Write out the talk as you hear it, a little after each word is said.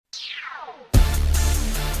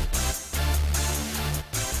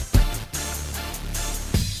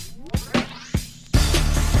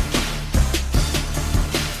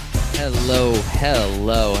Hello,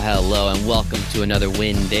 and welcome to another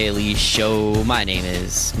Win Daily Show. My name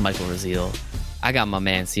is Michael Raziel. I got my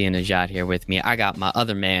man Sia Nejad here with me. I got my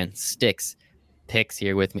other man Sticks Picks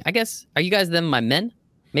here with me. I guess, are you guys them my men?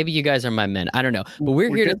 Maybe you guys are my men. I don't know. But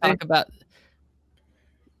we're here to talk about...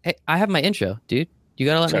 Hey, I have my intro, dude. You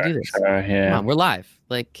gotta let me do this. Yeah. Come on, we're live.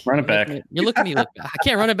 Like, run it back. You're looking at me. I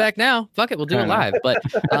can't run it back now. Fuck it, we'll do it live. But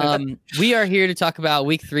we are here to talk about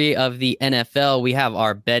Week 3 of the NFL. We have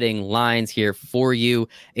our betting lines here for you.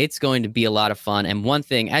 It's going to be a lot of fun. And one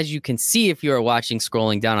thing, as you can see if you are watching,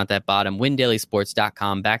 scrolling down at that bottom,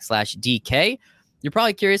 windailysports.com/DK. You're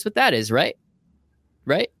probably curious what that is, right?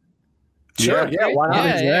 Right? Sure. Yeah. Why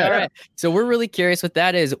not? Yeah. All right. So we're really curious what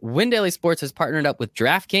that is. Win Daily Sports has partnered up with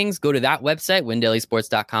DraftKings. Go to that website,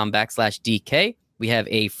 windailysports.com/DK. We have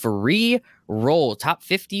a free roll, top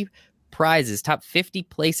 50 prizes, top 50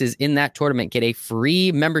 places in that tournament. Get a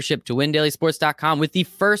free membership to windailysports.com with the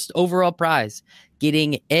first overall prize,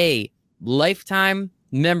 getting a lifetime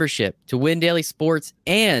membership to Win Daily Sports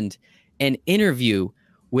and an interview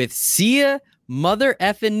with Sia Mother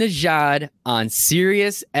effing Nejad on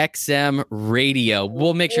Sirius XM Radio.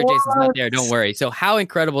 We'll make sure Jason's not there. Don't worry. So how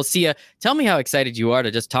incredible. Sia, tell me how excited you are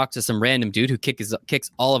to just talk to some random dude who kicks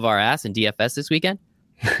all of our ass in DFS this weekend.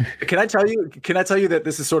 Can I tell you that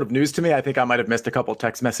this is sort of news to me? I think I might have missed a couple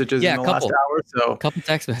text messages in the last hour. So a couple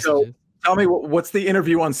text messages. So tell me what's the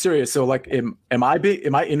interview on Sirius? So like, am I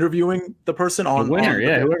interviewing the person on the winner?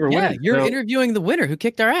 Whoever wins. You're interviewing the winner who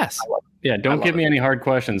kicked our ass. Yeah, don't give me any hard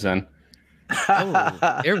questions then.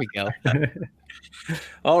 Oh, there we go.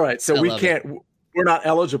 All right, so we're not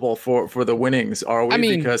eligible for the winnings, are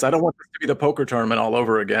we? Because I don't want this to be the poker tournament all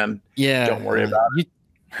over again. Yeah, don't worry about it.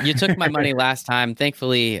 You took my money last time.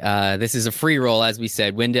 Thankfully, this is a free roll, as we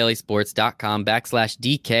said.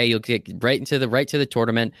 windailysports.com/DK. You'll get right to the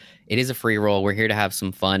tournament. It is a free roll. We're here to have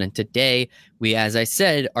some fun, and today we, as I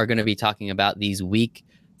said, are going to be talking about these Week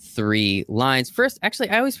 3 lines. First,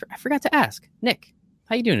 actually, I forgot to ask Nick,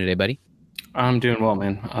 how you doing today, buddy? I'm doing well,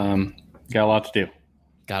 man. Got a lot to do.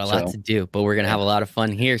 Got a lot to do, but we're going to have a lot of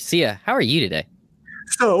fun here. Sia, how are you today?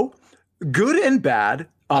 So, good and bad.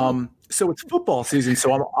 So it's football season,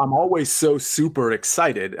 so I'm always so super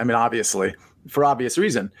excited. I mean, obviously, for obvious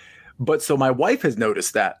reason. But so my wife has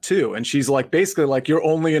noticed that too. And she's like, basically like, you're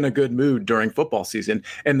only in a good mood during football season.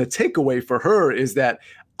 And the takeaway for her is that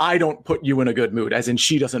I don't put you in a good mood, as in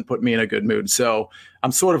she doesn't put me in a good mood. So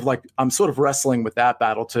I'm sort of wrestling with that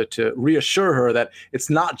battle to reassure her that it's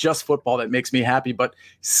not just football that makes me happy, but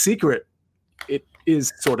secret, it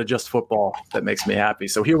is sort of just football that makes me happy.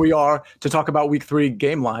 So here we are to talk about Week 3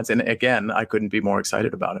 game lines. And again, I couldn't be more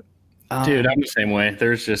excited about it. Dude, I'm the same way.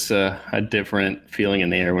 There's just a different feeling in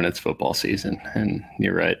the air when it's football season, and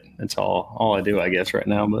you're right. That's all I do, I guess, right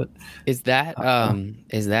now. But is that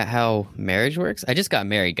how marriage works? I just got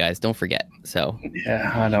married, guys. Don't forget. So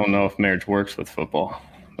yeah, I don't know if marriage works with football.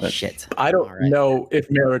 But shit, I don't know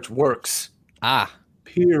if marriage works.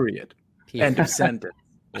 Period. End of sentence.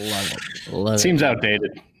 Love it. Seems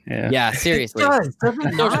outdated. Yeah. Seriously,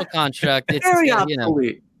 social construct. It's very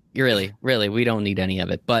obsolete. Really, we don't need any of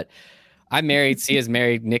it, but. I'm married. Sia's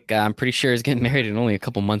married. Nick, I'm pretty sure, is getting married in only a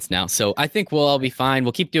couple months now. So I think we'll all be fine.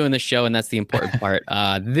 We'll keep doing this show, and that's the important part.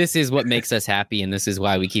 This is what makes us happy, and this is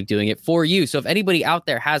why we keep doing it for you. So if anybody out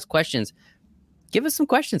there has questions, give us some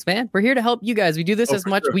questions, man. We're here to help you guys. We do this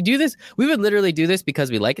much. Sure. We do this. We would literally do this because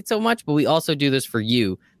we like it so much, but we also do this for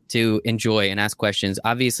you to enjoy and ask questions.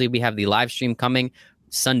 Obviously, we have the live stream coming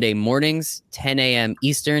Sunday mornings, 10 a.m.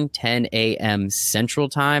 Eastern, 10 a.m. Central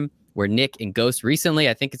Time. Where Nick and Ghost recently,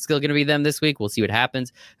 I think it's still going to be them this week. We'll see what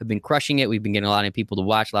happens. Have been crushing it. We've been getting a lot of people to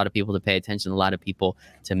watch, a lot of people to pay attention, a lot of people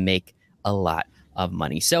to make a lot of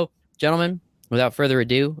money. So, gentlemen, without further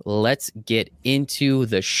ado, let's get into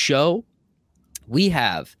the show. We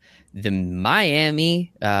have the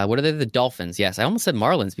Miami, what are they? The Dolphins. Yes, I almost said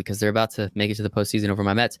Marlins because they're about to make it to the postseason over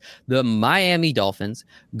my Mets. The Miami Dolphins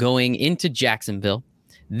going into Jacksonville.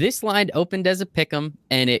 This line opened as a pick'em,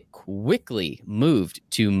 and it quickly moved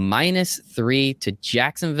to -3 to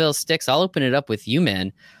Jacksonville. Sticks, I'll open it up with you,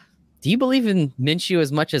 man. Do you believe in Minshew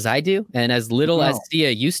as much as I do and as little as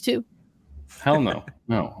Sia used to? Hell no.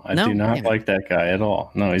 No, I do not like that guy at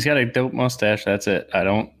all. No, he's got a dope mustache. That's it. I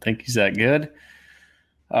don't think he's that good.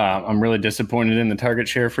 I'm really disappointed in the target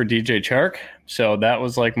share for DJ Chark. So that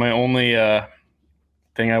was like my only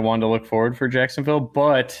thing I wanted to look forward for Jacksonville.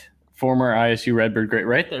 But former ISU Redbird great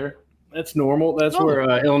right there. That's normal. That's where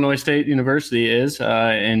Illinois State University is.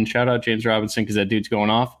 And shout out James Robinson because that dude's going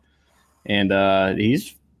off. And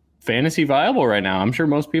he's fantasy viable right now. I'm sure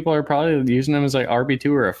most people are probably using him as like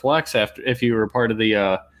RB2 or a flex if you were part of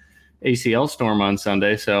the ACL storm on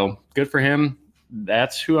Sunday. So good for him.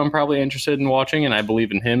 That's who I'm probably interested in watching, and I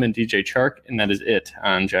believe in him and DJ Chark, and that is it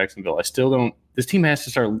on Jacksonville. I still don't – this team has to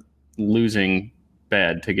start losing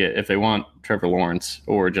bad to get – if they want Trevor Lawrence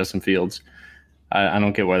or Justin Fields. I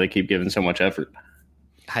don't get why they keep giving so much effort.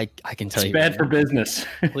 I can tell it's bad for business.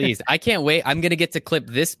 Please. I can't wait. I'm going to get to clip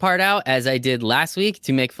this part out as I did last week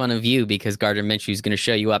to make fun of you because Gardner Minshew is going to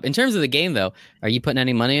show you up. In terms of the game, though, are you putting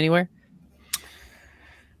any money anywhere?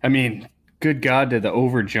 I mean, good God, did the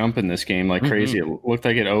over jump in this game like crazy. It looked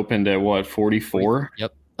like it opened at, 44?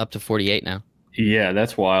 Yep, up to 48 now. Yeah,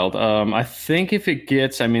 that's wild. I think if it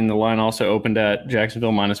gets, the line also opened at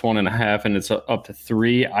Jacksonville -1.5, and it's up to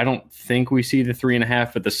 3. I don't think we see the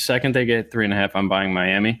 3.5, but the second they get 3.5, I'm buying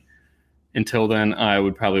Miami. Until then, I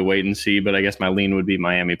would probably wait and see, but I guess my lean would be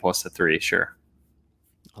Miami plus the 3, sure.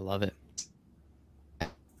 I love it.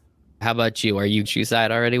 How about you? Are you shoe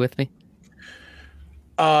side already with me?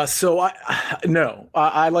 So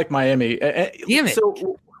I like Miami. Damn it.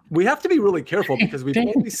 So we have to be really careful because we've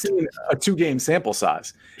only seen a 2-game sample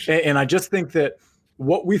size. And I just think that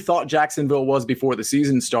what we thought Jacksonville was before the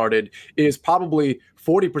season started is probably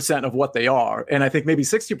 40% of what they are. And I think maybe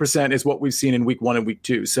 60% is what we've seen in week 1 and week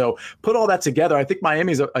 2. So put all that together, I think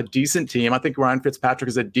Miami's a decent team. I think Ryan Fitzpatrick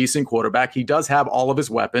is a decent quarterback. He does have all of his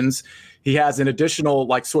weapons. He has an additional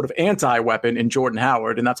sort of anti-weapon in Jordan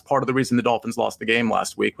Howard. And that's part of the reason the Dolphins lost the game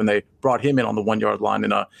last week when they brought him in on the 1-yard line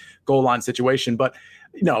in a goal line situation. But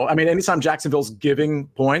anytime Jacksonville's giving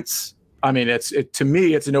points, to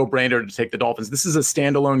me, it's a no-brainer to take the Dolphins. This is a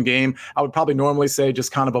standalone game. I would probably normally say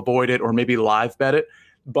just kind of avoid it or maybe live bet it.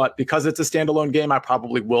 But because it's a standalone game, I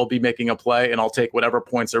probably will be making a play, and I'll take whatever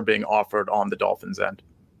points are being offered on the Dolphins' end.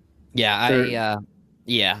 Yeah,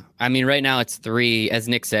 right now it's 3. As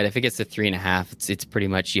Nick said, if it gets to 3.5, it's pretty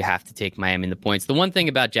much you have to take Miami in the points. The one thing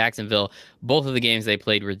about Jacksonville, both of the games they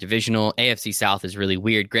played were divisional. AFC South is really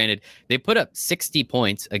weird. Granted, they put up 60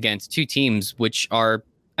 points against 2 teams, which are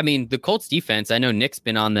the Colts defense, I know Nick's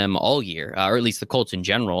been on them all year, or at least the Colts in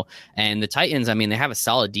general. And the Titans, they have a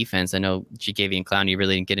solid defense. I know Jadeveon Clowney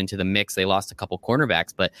really didn't get into the mix. They lost a couple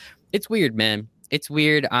cornerbacks, but it's weird, man. It's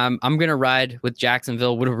weird. I'm going to ride with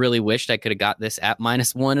Jacksonville. Would have really wished I could have got this at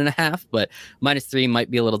 -1.5, but -3 might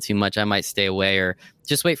be a little too much. I might stay away or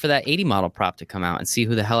just wait for that 80 model prop to come out and see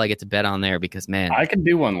who the hell I get to bet on there because, man. I can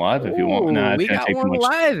do one live if you want. No, we got one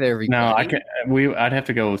live, everybody. No, I can. I'd have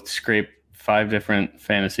to go scrape 5 different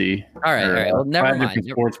fantasy. All right. Well, never 5 mind. different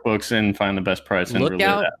sports books and find the best price and Look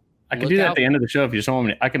out. That. I can do that at the end of the show if you just want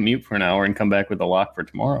me. I can mute for an hour and come back with the lock for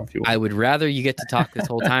tomorrow if you want. I would rather you get to talk this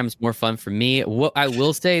whole time. It's more fun for me. What I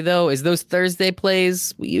will say, though, is those Thursday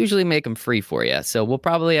plays, we usually make them free for you. So we'll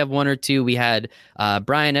probably have 1 or 2. We had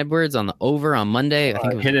Brian Edwards on the over on Monday. I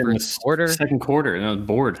think it was hit in the quarter. Second quarter, and I was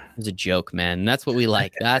bored. It was a joke, man. That's what we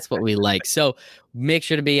like. That's what we like. So make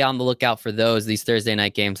sure to be on the lookout for those. These Thursday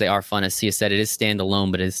night games, they are fun. As Sia said, it is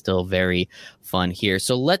standalone, but it is still very fun here.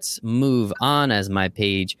 So let's move on as my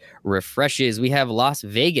page refreshes. We have Las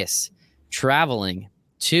Vegas traveling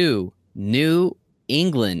to New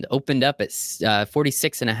England. Opened up at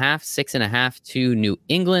 46.5, 6.5 to New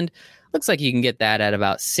England. Looks like you can get that at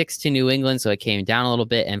about 6 to New England. So it came down a little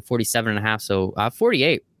bit, and 47.5. So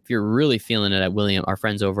 48 if you're really feeling it at our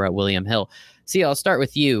friends over at William Hill. See, I'll start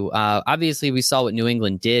with you. Obviously, we saw what New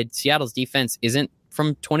England did. Seattle's defense isn't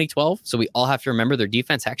from 2012, so we all have to remember their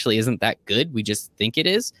defense actually isn't that good. We just think it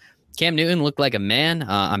is. Cam Newton looked like a man.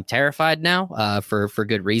 I'm terrified now for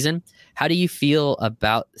good reason. How do you feel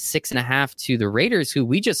about 6.5 to the Raiders, who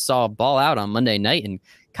we just saw ball out on Monday night and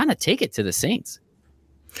kind of take it to the Saints?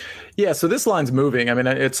 Yeah, so this line's moving.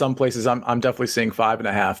 At some places I'm definitely seeing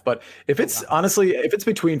 5.5, but if it's honestly, if it's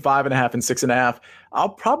between 5.5 and 6.5, I'll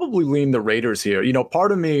probably lean the Raiders here.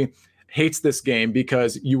 Part of me hates this game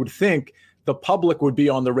because you would think the public would be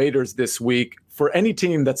on the Raiders this week for any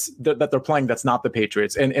team that they're playing that's not the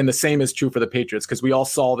Patriots, and the same is true for the Patriots because we all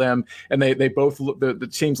saw them and they both the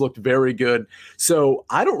teams looked very good. So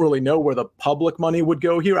I don't really know where the public money would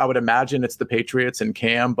go here. I would imagine it's the Patriots and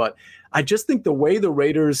Cam, but I just think the way the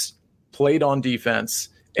Raiders played on defense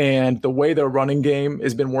and the way their running game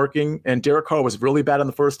has been working, and Derek Carr was really bad in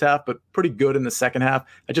the first half, but pretty good in the second half.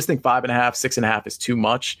 I just think 5.5, 6.5 is too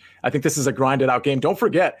much. I think this is a grinded out game. Don't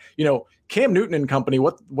forget, Cam Newton and company,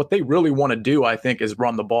 what they really want to do, I think, is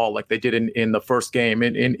run the ball like they did in the first game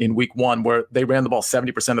in week 1, where they ran the ball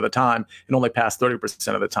 70% of the time and only passed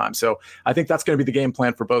 30% of the time. So I think that's going to be the game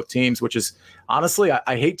plan for both teams, which is honestly,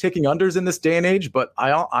 I hate taking unders in this day and age, but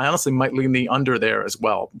I honestly might lean the under there as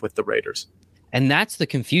well with the Raiders. And that's the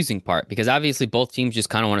confusing part, because obviously both teams just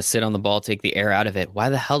kind of want to sit on the ball, take the air out of it. Why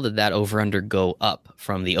the hell did that over-under go up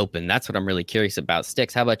from the open? That's what I'm really curious about.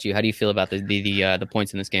 Sticks, how about you? How do you feel about the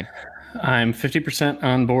points in this game? I'm 50%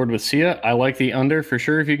 on board with Sia. I like the under for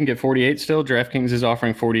sure. If you can get 48 still, DraftKings is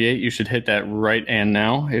offering 48. You should hit that right and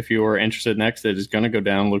now. If you are interested next, it is going to go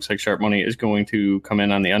down. Looks like sharp money is going to come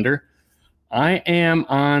in on the under. I am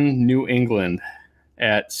on New England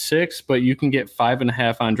at 6, but you can get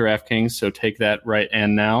 5.5 on DraftKings, so take that right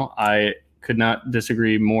and now. I could not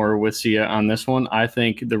disagree more with Sia on this one. I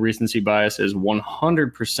think the recency bias is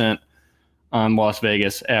 100% on Las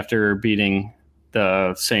Vegas after beating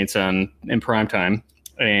the Saints in primetime.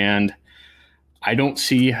 And I don't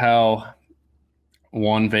see how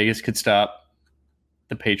Vegas could stop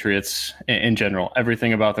the Patriots in general.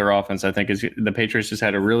 Everything about their offense, I think, is the Patriots just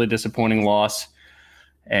had a really disappointing loss.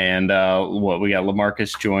 And we got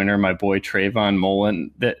LaMarcus Joyner, my boy Trayvon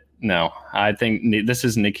Mullen. I think this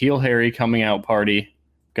is N'Keal Harry coming out party.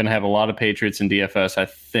 Going to have a lot of Patriots in DFS. I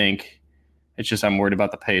think it's just I'm worried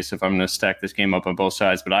about the pace if I'm going to stack this game up on both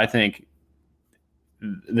sides. But I think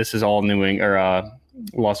this is all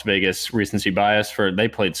Las Vegas recency bias. They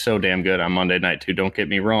played so damn good on Monday night too. Don't get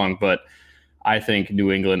me wrong, but I think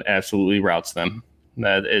New England absolutely routs them.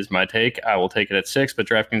 That is my take. I will take it at 6, but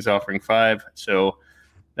DraftKings is offering 5, so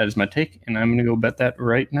that is my take, and I'm going to go bet that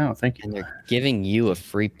right now. Thank you. And they're giving you a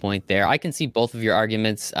free point there. I can see both of your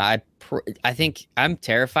arguments. I think I'm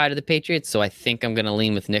terrified of the Patriots, so I think I'm going to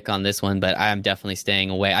lean with Nick on this one, but I'm definitely staying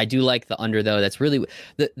away. I do like the under, though. That's really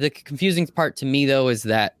the confusing part to me, though, is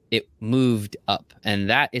that it moved up, and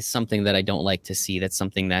that is something that I don't like to see. That's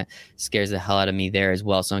something that scares the hell out of me there as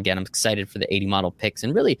well. So, again, I'm excited for the 80 model picks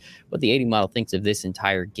and really what the 80 model thinks of this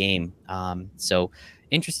entire game. So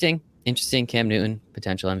interesting. Cam Newton,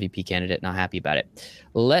 potential MVP candidate. Not happy about it.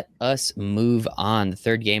 Let us move on. The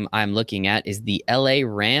third game I'm looking at is the LA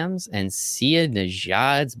Rams and Sia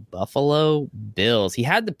Nejad's Buffalo Bills. He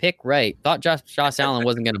had the pick right. Thought Josh Allen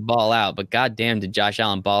wasn't going to ball out, but goddamn did Josh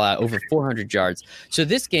Allen ball out over 400 yards. So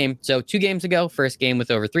this game, 2 games ago, first game with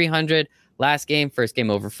over 300. Last game, first game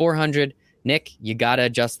over 400. Nick, you got to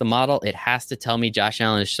adjust the model. It has to tell me Josh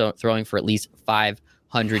Allen is throwing for at least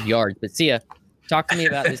 500 yards. But Sia, talk to me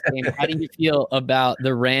about this game. How do you feel about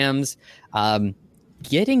the Rams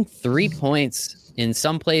getting 3 points in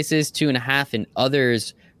some places, 2.5 in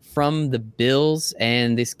others from the Bills?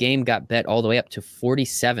 And this game got bet all the way up to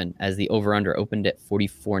 47 as the over-under opened at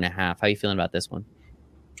 44.5. How are you feeling about this one?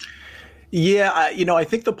 Yeah, I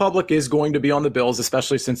think the public is going to be on the Bills,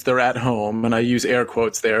 especially since they're at home. And I use air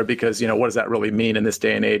quotes there because, what does that really mean in this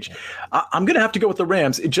day and age? I'm going to have to go with the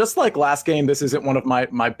Rams. Just like last game, this isn't one of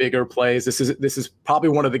my bigger plays. This is probably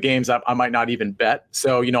one of the games I might not even bet.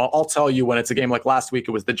 So, I'll tell you when it's a game like last week,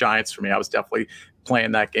 it was the Giants for me. I was definitely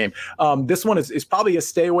playing that game. This one is probably a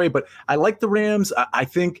stay away, but I like the Rams. I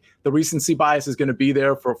think the recency bias is going to be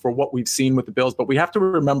there for what we've seen with the Bills, but we have to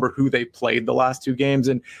remember who they played the last 2 games.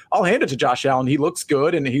 And I'll hand it to Josh Allen. He looks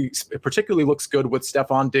good, and he particularly looks good with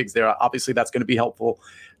Stephon Diggs there. Obviously, that's going to be helpful.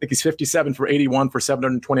 I think he's 57 for 81 for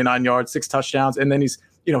 729 yards, 6 touchdowns, and then he's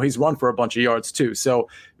run for a bunch of yards too. So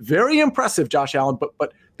very impressive, Josh Allen.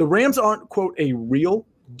 But the Rams aren't, quote, a real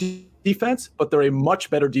defense, but they're a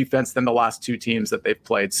much better defense than the last 2 teams that they've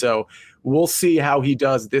played. So we'll see how he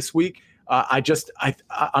does this week. I'm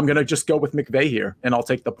going to just go with McVay here, and I'll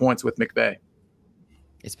take the points with McVay.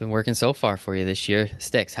 It's been working so far for you this year.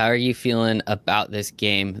 Sticks, how are you feeling about this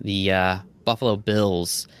game? The Buffalo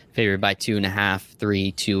Bills favored by 2.5,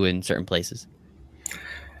 3, 2 in certain places.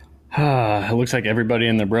 It looks like everybody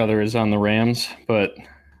and their brother is on the Rams, but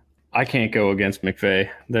I can't go against McVay.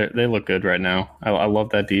 They look good right now. I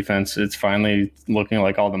love that defense. It's finally looking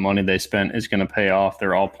like all the money they spent is going to pay off.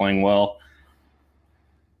 They're all playing well.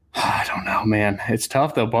 I don't know, man. It's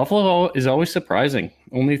tough, though. Buffalo is always surprising.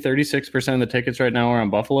 Only 36% of the tickets right now are on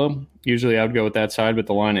Buffalo. Usually I would go with that side, but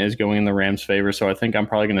the line is going in the Rams' favor, so I think I'm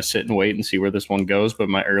probably going to sit and wait and see where this one goes, but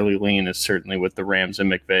my early lean is certainly with the Rams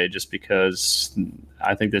and McVay just because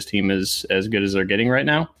I think this team is as good as they're getting right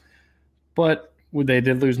now. But they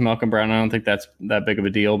did lose Malcolm Brown. I don't think that's that big of a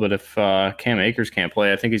deal, but if Cam Akers can't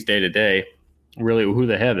play, I think he's day-to-day. Really, who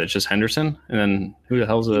the heck? It's just Henderson? And then who the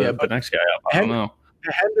hell's the next guy up? I don't know.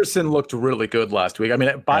 Henderson looked really good last week. I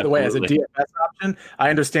mean, by the way, as a DFS option, I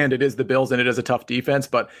understand it is the Bills and it is a tough defense,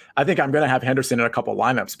 but I think I'm going to have Henderson in a couple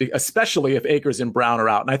lineups, especially if Akers and Brown are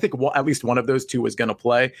out. And I think at least one of those two is going to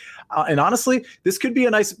play. And honestly, this could be a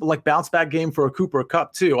nice bounce back game for a Cooper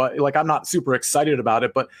Kupp too. I'm not super excited about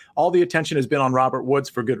it, but all the attention has been on Robert Woods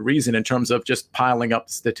for good reason in terms of just piling up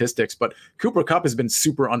statistics. But Cooper Kupp has been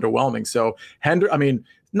super underwhelming. So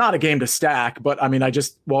not a game to stack, but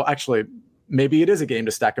actually, maybe it is a game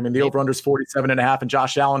to stack. I mean, the over-under is 47.5, and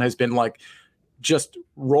Josh Allen has been like just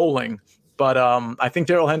rolling. But I think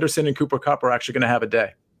Darrell Henderson and Cooper Kupp are actually going to have a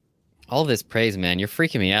day. All this praise, man, you're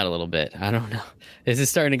freaking me out a little bit. I don't know. This is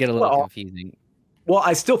starting to get a little confusing. Well,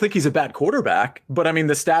 I still think he's a bad quarterback, but I mean,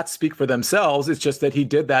 the stats speak for themselves. It's just that he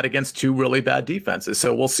did that against two really bad defenses.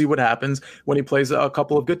 So we'll see what happens when he plays a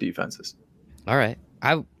couple of good defenses. All right.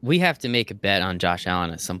 We have to make a bet on Josh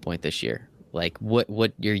Allen at some point this year. Like, what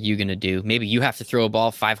are you going to do? Maybe you have to throw a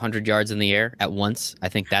ball 500 yards in the air at once. I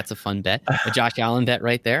think that's a fun bet. A Josh Allen bet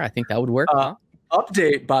right there. I think that would work.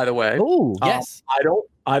 Update, by the way. Oh, yes.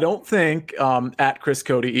 I don't think at Chris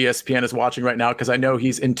Cody ESPN is watching right now, because I know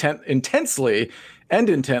he's intently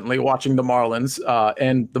watching the Marlins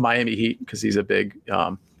and the Miami Heat, because he's a big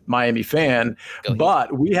Miami fan.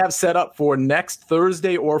 But we have set up for next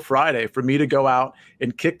Thursday or Friday for me to go out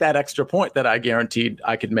and kick that extra point that I guaranteed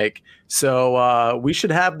I could make. So we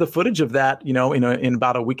should have the footage of that, in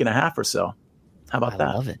about a week and a half or so. How about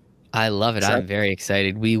that? I love it. I'm very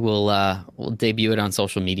excited. We will we'll debut it on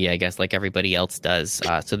social media, I guess, like everybody else does.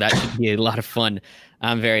 So that should be a lot of fun.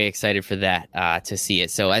 I'm very excited for that to see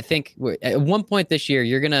it. So I think at one point this year,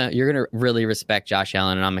 you're gonna really respect Josh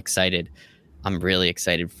Allen, and I'm excited. I'm really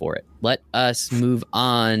excited for it. Let us move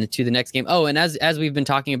on to the next game. Oh, and as we've been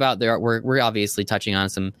talking about, we're obviously touching on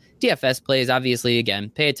some DFS plays. Obviously,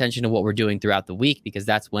 again, pay attention to what we're doing throughout the week, because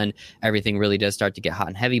that's when everything really does start to get hot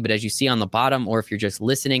and heavy. But as you see on the bottom, or if you're just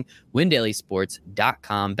listening,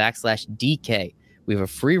 windailysports.com/DK. We have a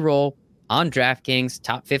free roll on DraftKings,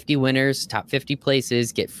 top 50 winners, top 50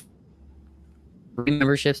 places, get free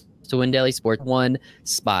memberships to Win Daily Sports. One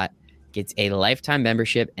spot gets a lifetime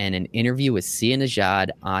membership and an interview with Sia Nejad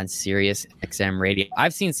on Sirius XM Radio.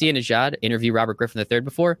 I've seen Sia Nejad interview Robert Griffin III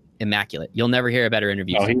before. Immaculate. You'll never hear a better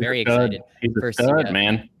interview. Oh, so very excited. He's a stud,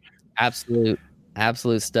 man. Absolute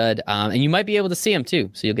stud. And you might be able to see him too.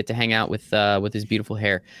 So you'll get to hang out with his beautiful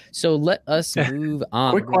hair. So let us move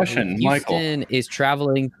on. Quick question, Michael. Houston is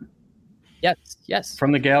traveling. Yes.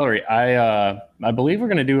 From the gallery. I believe we're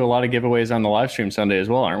going to do a lot of giveaways on the live stream Sunday as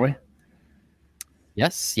well, aren't we?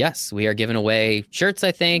 Yes. We are giving away shirts,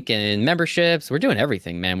 I think, and memberships. We're doing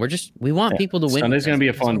everything, man. We want people to win. Sunday's going to be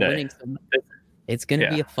a fun day. It's going to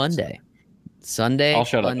be a fun day. Sunday, I'll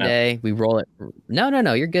shut fun day. We roll it.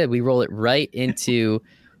 No, you're good. We roll it right into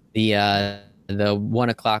the 1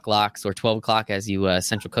 o'clock locks, or 12 o'clock, as you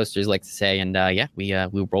Central Coasters like to say. And we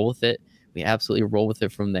roll with it. We absolutely roll with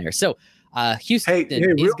it from there. So Houston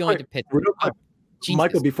is going to Pittsburgh.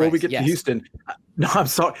 Michael, before we get to Houston, no, I'm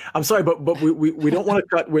sorry, but we don't want to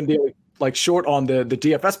cut Win Daily short on the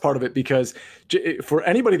DFS part of it, because for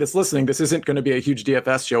anybody that's listening, this isn't going to be a huge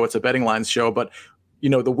DFS show. It's a betting lines show, but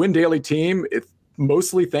the Win Daily team,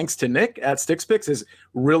 mostly thanks to Nick at Sticks Picks, has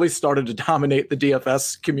really started to dominate the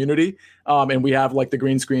DFS community. And we have the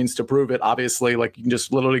green screens to prove it. Obviously, you can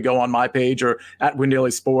just literally go on my page or at Win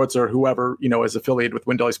Daily Sports, or whoever, is affiliated with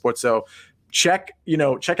Win Daily Sports. So check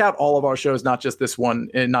out all of our shows, not just this one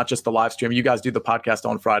and not just the live stream. You guys do the podcast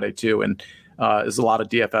on Friday too. And there's a lot of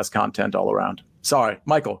DFS content all around. Sorry,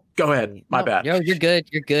 Michael, go ahead. My bad. Yo, you're good.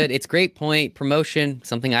 It's great point. Promotion,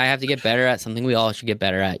 something I have to get better at, something we all should get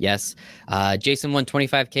better at. Yes. Jason won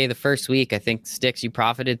 25K the first week. I think Sticks, you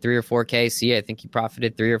profited 3 or 4K. See, I think you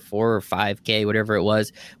profited 3 or 4 or 5K, whatever it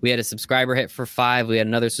was. We had a subscriber hit for 5. We had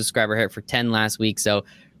another subscriber hit for 10 last week. So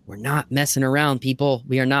we're not messing around, people.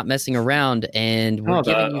 We are not messing around, and we're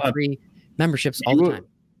giving you free memberships all the time.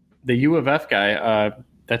 The U of F guy,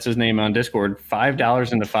 that's his name on Discord,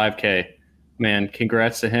 $5 into 5K. Man,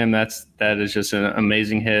 congrats to him. That is just an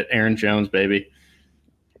amazing hit. Aaron Jones, baby.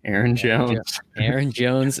 Aaron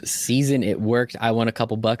Jones season. It worked. I won a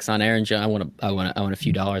couple bucks on Aaron Jones. I won a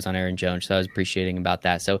few dollars on Aaron Jones. So I was appreciating about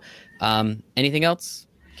that. So, anything else?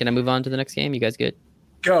 Can I move on to the next game? You guys good?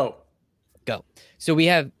 Go. So we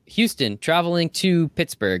have Houston traveling to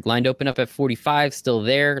Pittsburgh. Line opened up at 45, still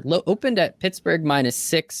there. Opened at Pittsburgh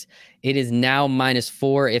 -6. It is now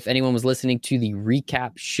 -4. If anyone was listening to the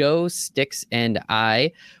recap show, Sticks and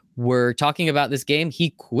I were talking about this game. He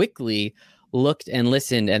quickly looked and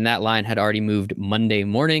listened, and that line had already moved Monday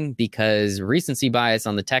morning, because recency bias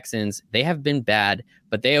on the Texans. They have been bad,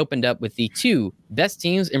 but they opened up with the 2 best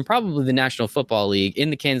teams in probably the National Football League, in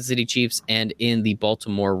the Kansas City Chiefs and in the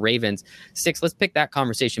Baltimore Ravens. Sticks, let's pick that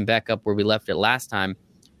conversation back up where we left it last time.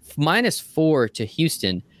 -4 to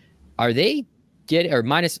Houston. Are they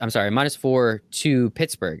 -4 to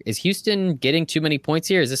Pittsburgh? Is Houston getting too many points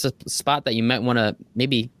here? Is this a spot that you might want to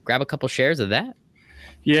maybe grab a couple shares of that?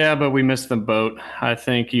 Yeah, but we missed the boat. I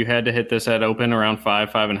think you had to hit this at open around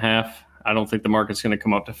 5.5. I don't think the market's going to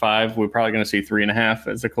come up to 5. We're probably going to see 3.5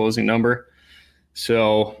 as the closing number.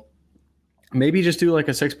 So maybe just do like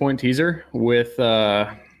a 6-point teaser with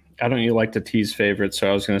I don't you like to tease favorites, so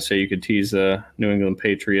I was going to say you could tease the New England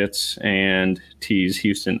Patriots and tease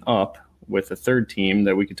Houston up with a third team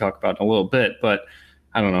that we could talk about in a little bit. But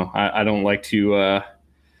I don't know. I don't like to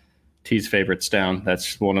tease favorites down.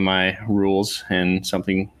 That's one of my rules and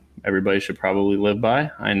something everybody should probably live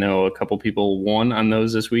by. I know a couple people won on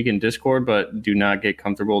those this week in Discord, but do not get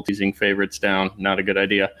comfortable teasing favorites down. Not a good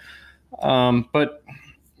idea. But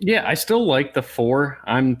yeah, I still like the 4.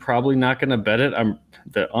 I'm probably not going to bet it.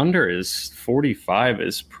 The under is 45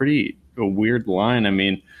 is pretty a weird line. I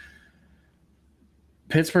mean,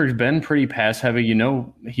 Pittsburgh's been pretty pass heavy. You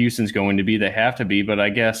know, Houston's going to be. They have to be. But I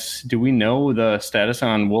guess, do we know the status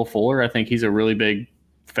on Will Fuller? I think he's a really big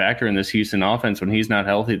factor in this Houston offense. When he's not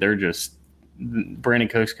healthy, Brandon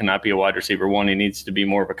Cooks cannot be a wide receiver 1. He needs to be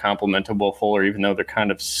more of a complement to Will Fuller, even though they're kind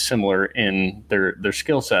of similar in their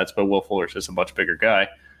skill sets. But Will Fuller's just a much bigger guy.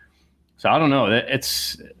 So I don't know.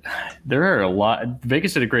 There are a lot.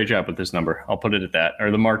 Vegas did a great job with this number. I'll put it at that.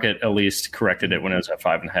 Or the market at least corrected it when it was at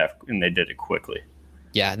 5.5, and they did it quickly.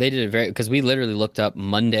 Yeah, they did it because we literally looked up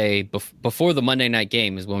Monday before the Monday night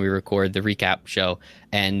game is when we record the recap show,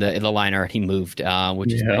 and the line already moved,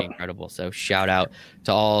 which is pretty incredible. So shout out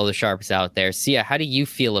to all the sharps out there. Sia, how do you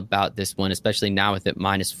feel about this one, especially now with it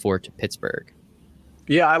 -4 to Pittsburgh?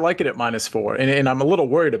 Yeah, I like it at -4, and I'm a little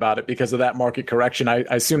worried about it because of that market correction. I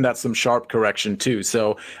assume that's some sharp correction too.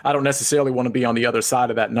 So I don't necessarily want to be on the other side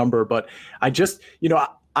of that number, but I just,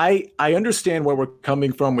 I understand where we're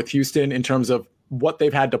coming from with Houston in terms of what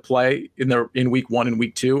they've had to play in week 1 and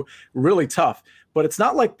week 2, really tough. But it's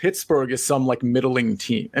not like Pittsburgh is some like middling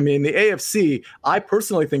team. I mean, in the AFC, I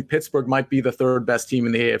personally think Pittsburgh might be the 3rd best team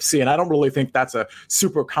in the AFC. And I don't really think that's a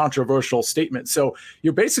super controversial statement. So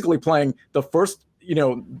you're basically playing the first,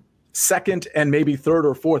 2nd and maybe 3rd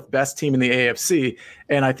or 4th best team in the AFC.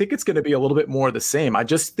 And I think it's going to be a little bit more of the same. I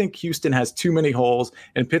just think Houston has too many holes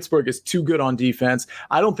and Pittsburgh is too good on defense.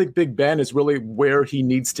 I don't think Big Ben is really where he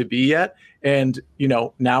needs to be yet. And,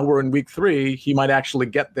 now we're in week 3, he might actually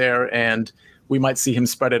get there and we might see him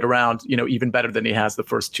spread it around, even better than he has the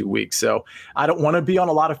first 2 weeks. So I don't want to be on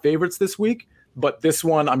a lot of favorites this week, but this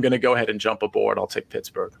one I'm going to go ahead and jump aboard. I'll take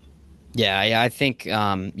Pittsburgh. Yeah, I think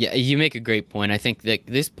you make a great point. I think that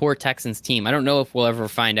this poor Texans team, I don't know if we'll ever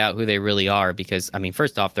find out who they really are because, I mean,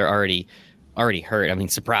 first off, they're already hurt. I mean,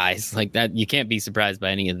 surprise. Like that, you can't be surprised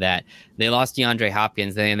by any of that. They lost DeAndre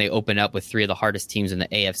Hopkins, and they open up with 3 of the hardest teams in the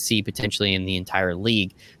AFC, potentially in the entire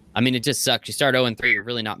league. I mean, it just sucks. You start 0-3, you're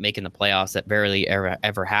really not making the playoffs. That barely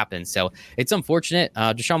ever happens. So it's unfortunate.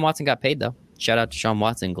 Deshaun Watson got paid, though. Shout out to Deshaun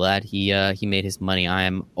Watson. Glad he made his money. I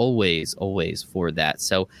am always for that.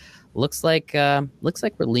 So looks like we're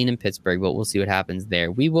leaning Pittsburgh, but we'll see what happens there.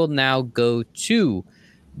 We will now go to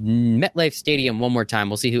MetLife Stadium one more time.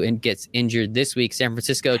 We'll see who gets injured this week. San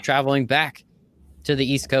Francisco traveling back to the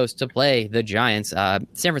East Coast to play the Giants. San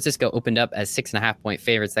Francisco opened up as 6.5-point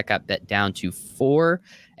favorites. That got bet down to 4,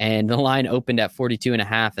 and the line opened at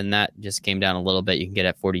 42.5, and that just came down a little bit. You can get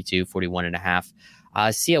at 42, 41.5.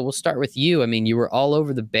 Sia, we'll start with you. I mean, you were all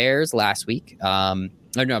over the Bears last week.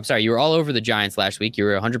 You were all over the Giants last week. You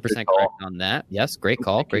were 100% correct on that. Yes, great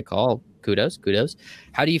call. Kudos.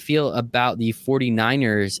 How do you feel about the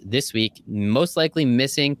 49ers this week? Most likely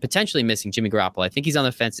potentially missing Jimmy Garoppolo. I think he's on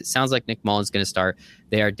the fence. It sounds like Nick Mullins going to start.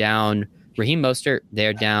 They are down Raheem Mostert. They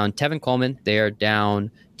are down Tevin Coleman. They are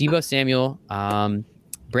down Deebo Samuel.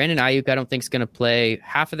 Brandon Ayuk, I don't think is going to play.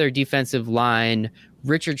 Half of their defensive line.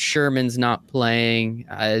 Richard Sherman's not playing.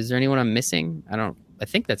 Is there anyone I'm missing? I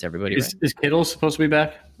think that's everybody. Is Kittle supposed to be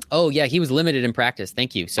back? Oh, yeah, he was limited in practice.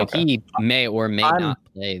 Thank you. So He may or may not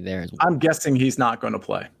play there as well. I'm guessing he's not going to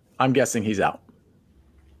play. I'm guessing he's out.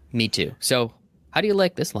 Me too. So how do you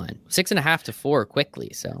like this line? 6.5 to 4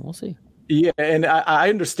 quickly. So we'll see. Yeah, and I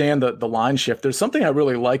understand the line shift. There's something I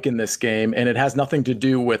really like in this game, and it has nothing to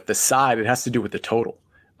do with the side. It has to do with the total.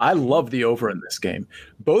 I love the over in this game.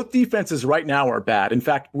 Both defenses right now are bad. In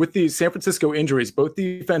fact, with the San Francisco injuries, both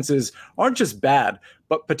defenses aren't just bad,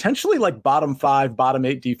 but potentially like bottom 5, bottom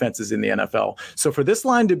 8 defenses in the NFL. So for this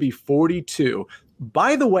line to be 42,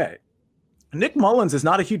 by the way, Nick Mullins is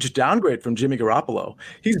not a huge downgrade from Jimmy Garoppolo.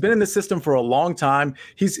 He's been in the system for a long time.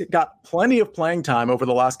 He's got plenty of playing time over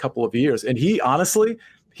the last couple of years. And he honestly,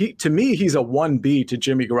 to me, he's a 1B to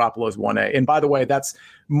Jimmy Garoppolo's 1A. And by the way, that's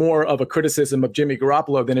more of a criticism of Jimmy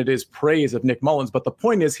Garoppolo than it is praise of Nick Mullins. But the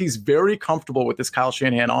point is, he's very comfortable with this Kyle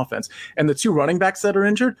Shanahan offense. And the two running backs that are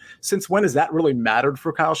injured, since when has that really mattered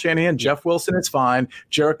for Kyle Shanahan? Jeff Wilson is fine.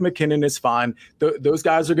 Jerick McKinnon is fine. Those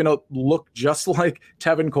guys are going to look just like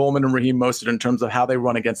Tevin Coleman and Raheem Mostert in terms of how they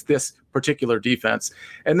run against this particular defense.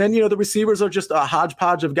 And then, the receivers are just a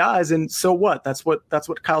hodgepodge of guys. And so what? That's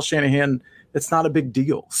what Kyle Shanahan, it's not a big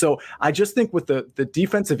deal. So I just think with the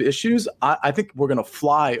defensive issues, I think we're going to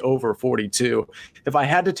fly over 42. If I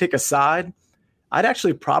had to take a side, I'd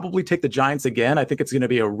actually probably take the Giants again. I think it's going to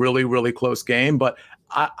be a really, really close game, but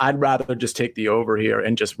I'd rather just take the over here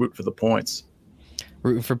and just root for the points.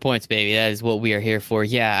 Rooting for points, baby. That is what we are here for.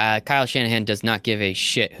 Yeah, Kyle Shanahan does not give a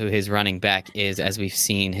shit who his running back is, as we've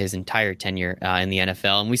seen his entire tenure in the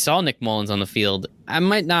NFL. And we saw Nick Mullins on the field. I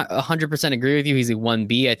might not 100% agree with you. He's a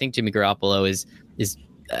 1B. I think Jimmy Garoppolo is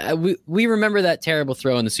we remember that terrible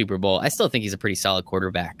throw in the Super Bowl. I still think he's a pretty solid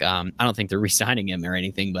quarterback. I don't think they're re-signing him or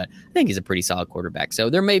anything, but I think he's a pretty solid quarterback. So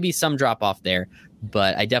there may be some drop-off there,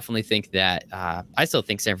 but I definitely think that I still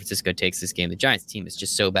think San Francisco takes this game. The Giants team is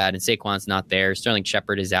just so bad, and Saquon's not there. Sterling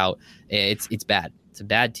Shepard is out. It's bad. It's a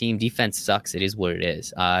bad team. Defense sucks. It is what it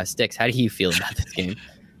is. Sticks, how do you feel about this game?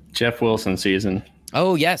 Jeff Wilson season.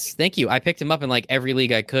 Oh, yes. Thank you. I picked him up in like every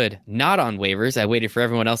league I could. Not on waivers. I waited for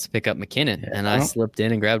everyone else to pick up McKinnon, and I slipped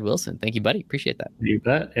in and grabbed Wilson. Thank you, buddy. Appreciate that. You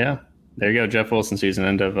bet. Yeah. There you go. Jeff Wilson season.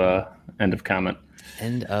 End of comment.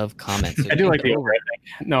 End of comment. So I do like the over.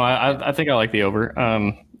 No, I think I like the over.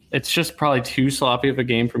 It's just probably too sloppy of a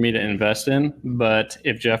game for me to invest in. But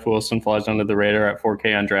if Jeff Wilson flies under the radar at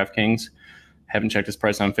 4K on DraftKings, haven't checked his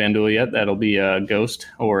price on FanDuel yet. That'll be a ghost.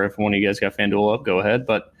 Or if one of you guys got FanDuel up, go ahead.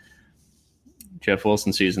 But Jeff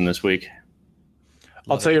Wilson season this week.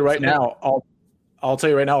 I'll tell you right now.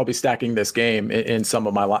 I'll be stacking this game in some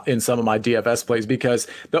of my DFS plays because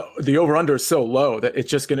the over under is so low that it's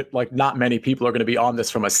just gonna not many people are gonna be on this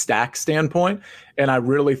from a stack standpoint, and I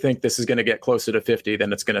really think this is gonna get closer to 50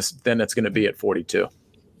 than it's gonna be at 42.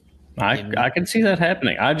 I can see that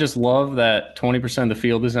happening. I just love that 20% of the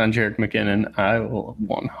field is on Jerick McKinnon. I will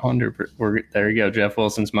 100%. There you go. Jeff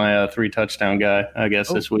Wilson's my 3 touchdown guy, I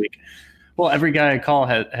guess, this week. Well, every guy I call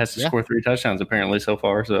has to score 3 touchdowns apparently so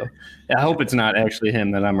far. So I hope it's not actually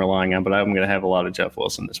him that I'm relying on, but I'm going to have a lot of Jeff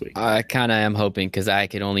Wilson this week. I kind of am hoping because I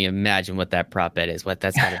could only imagine what that prop bet is. What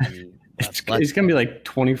that's got to be. It's going to be like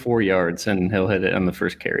 24 yards and he'll hit it on the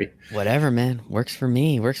first carry. Whatever, man. Works for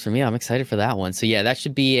me. I'm excited for that one. So, yeah, that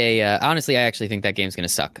should be honestly, I actually think that game's going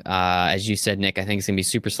to suck. As you said, Nick, I think it's going to be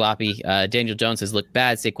super sloppy. Daniel Jones has looked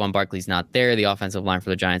bad. Saquon Barkley's not there. The offensive line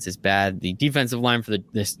for the Giants is bad. The defensive line for the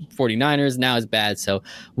 49ers now is bad. So,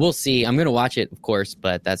 we'll see. I'm going to watch it, of course,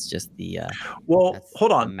 but that's just the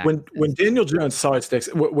hold on. When Daniel Jones,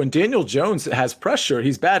 when Daniel Jones has pressure,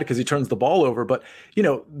 he's bad because he turns the ball over. But,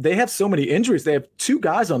 they have so many injuries. They have 2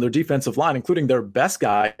 guys on their defensive line, including their best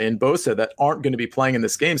guy in Bosa, that aren't going to be playing in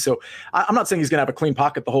this game. So I'm not saying he's going to have a clean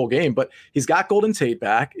pocket the whole game, but he's got Golden Tate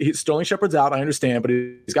back. Sterling Shepard's out, I understand, but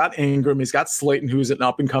he's got Ingram. He's got Slayton, who's an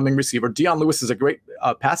up-and-coming receiver. Deion Lewis is a great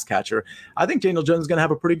pass catcher. I think Daniel Jones is going to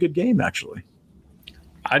have a pretty good game, actually.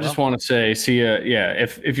 I just want to say,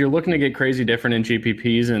 if you're looking to get crazy different in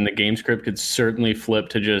GPPs, and the game script could certainly flip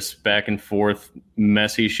to just back and forth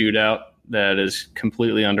messy shootout that is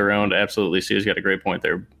completely underowned. Absolutely. Sia's got a great point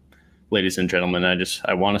there, ladies and gentlemen.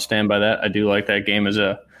 I want to stand by that. I do like that game as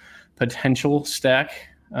a potential stack,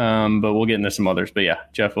 but we'll get into some others. But yeah,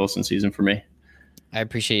 Jeff Wilson season for me. I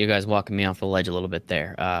appreciate you guys walking me off the ledge a little bit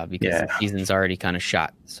there because the season's already kind of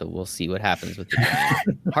shot. So we'll see what happens with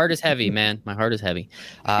the heart is heavy, man. My heart is heavy.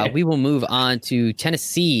 We will move on to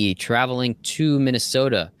Tennessee traveling to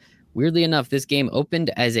Minnesota. Weirdly enough, this game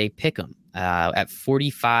opened as a pick'em at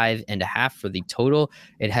 45.5 for the total.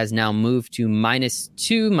 It has now moved to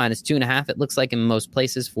 -2, -2.5. It looks like in most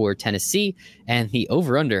places for Tennessee, and the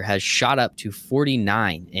over/under has shot up to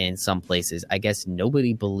 49 in some places. I guess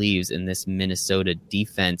nobody believes in this Minnesota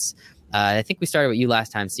defense. I think we started with you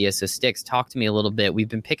last time, Sia. So Sticks, talk to me a little bit. We've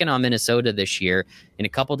been picking on Minnesota this year in a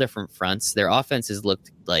couple different fronts. Their offense has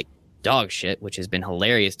looked like dog shit, which has been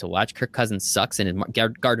hilarious to watch. Kirk Cousins sucks, and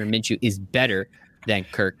Gardner Minshew is better than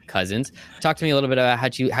Kirk Cousins. Talk to me a little bit about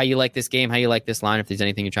how you like this game, how you like this line, if there's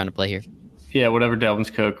anything you're trying to play here. Yeah, whatever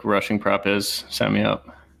Dalvin Cook rushing prop is, sign me up.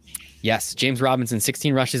 Yes, James Robinson,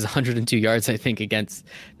 16 rushes, 102 yards, I think, against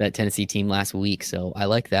that Tennessee team last week. So I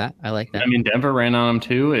like that. I mean, Denver ran on him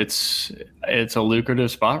too. It's a lucrative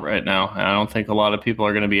spot right now. I don't think a lot of people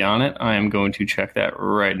are going to be on it. I am going to check that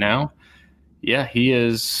right now. Yeah, he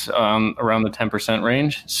is around the 10%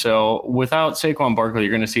 range. So without Saquon Barkley,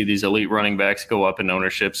 you're going to see these elite running backs go up in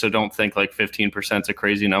ownership. So don't think like 15% is a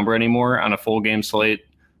crazy number anymore on a full game slate.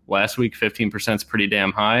 last week. 15% is pretty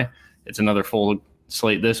damn high. It's another full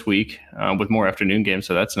slate this week with more afternoon games,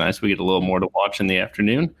 so that's nice. We get a little more to watch in the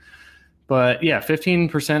afternoon. But yeah,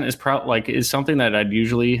 15% is something that I'd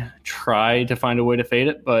usually try to find a way to fade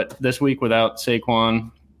it. But this week without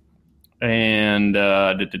Saquon and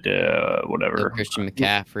whatever, Christian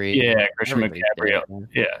McCaffrey, Christian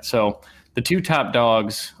McCaffrey, So the two top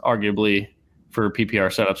dogs, arguably for PPR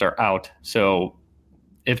setups, are out. So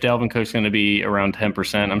if Dalvin Cook's going to be around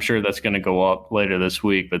 10%, I'm sure that's going to go up later this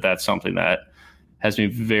week. But that's something that has me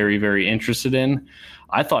very, very interested in.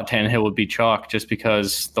 I thought Tannehill would be chalk just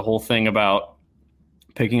because the whole thing about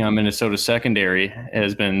picking on Minnesota secondary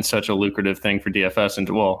has been such a lucrative thing for DFS. And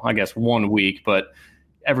I guess 1 week, but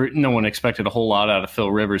no one expected a whole lot out of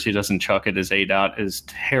Phil Rivers. He doesn't chuck it. His ADOT is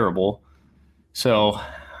terrible. So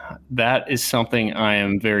that is something I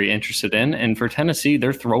am very interested in. And for Tennessee,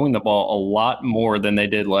 they're throwing the ball a lot more than they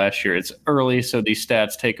did last year. It's early, so these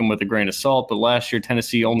stats take them with a grain of salt. But last year,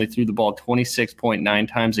 Tennessee only threw the ball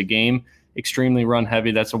 26.9 times a game. Extremely run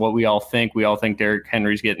heavy. That's what we all think. We all think Derrick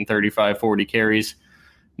Henry's getting 35, 40 carries.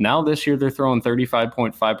 Now this year, they're throwing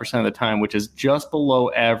 35.5% of the time, which is just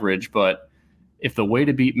below average. But if the way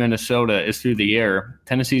to beat Minnesota is through the air,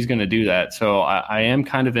 Tennessee's going to do that. So I am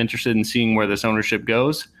kind of interested in seeing where this ownership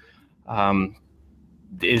goes.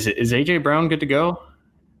 Is AJ Brown good to go?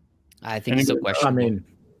 I think so. Questionable.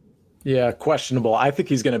 Questionable. I think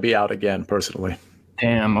he's going to be out again, personally.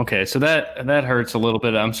 Damn. Okay, so that hurts a little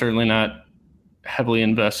bit. I'm certainly not heavily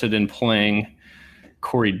invested in playing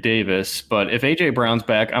Corey Davis, but if AJ Brown's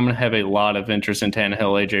back, I'm going to have a lot of interest in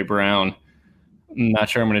Tannehill, AJ Brown. I'm not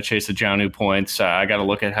sure I'm going to chase the Jonnu points. I got to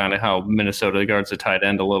look at how Minnesota guards the tight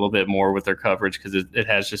end a little bit more with their coverage because it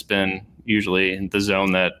has just been usually in the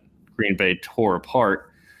zone that Green Bay tore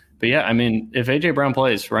apart. But yeah, I mean, if AJ Brown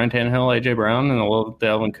plays, Ryan Tannehill, AJ Brown, and a little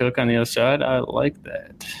Dalvin Cook on the other side, I like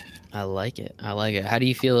that. I like it. How do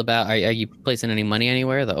you feel about? Are you placing any money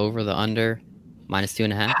anywhere? The over, the under,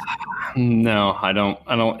 -2.5? No, I don't.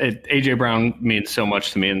 AJ Brown means so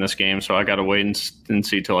much to me in this game, so I got to wait and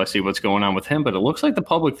see till I see what's going on with him. But it looks like the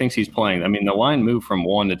public thinks he's playing. I mean, the line moved from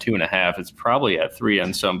 1 to 2.5. It's probably at 3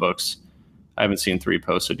 on some books. I haven't seen 3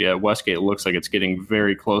 posted yet. Westgate looks like it's getting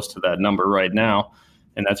very close to that number right now,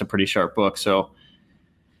 and that's a pretty sharp book. So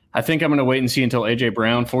I think I'm going to wait and see until AJ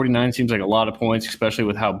Brown. 49 seems like a lot of points, especially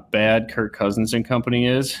with how bad Kirk Cousins and company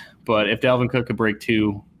is. But if Dalvin Cook could break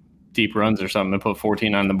 2 deep runs or something and put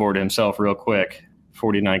 14 on the board himself real quick,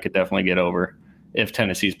 49 could definitely get over if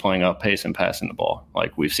Tennessee's playing up pace and passing the ball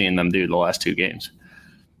like we've seen them do the last 2 games.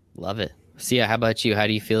 Love it. Sia, how about you? How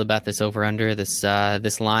do you feel about this over-under, this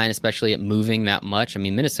line, especially it moving that much? I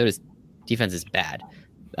mean, Minnesota's defense is bad.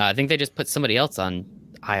 I think they just put somebody else on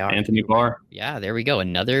IR. Anthony Barr. Yeah, there we go.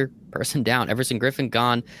 Another person down. Everson Griffin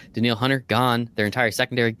gone. Danielle Hunter gone. Their entire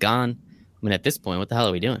secondary gone. I mean, at this point, what the hell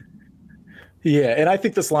are we doing? Yeah, and I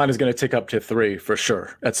think this line is going to tick up to 3 for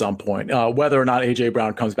sure at some point, whether or not A.J.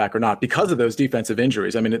 Brown comes back or not, because of those defensive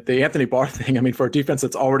injuries. I mean, the Anthony Barr thing, I mean, for a defense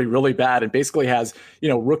that's already really bad and basically has,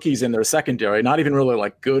 rookies in their secondary, not even really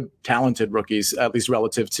like good, talented rookies, at least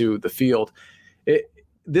relative to the field.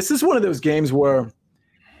 This is one of those games where,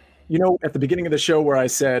 at the beginning of the show where I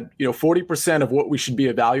said, 40% of what we should be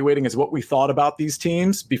evaluating is what we thought about these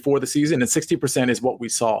teams before the season, and 60% is what we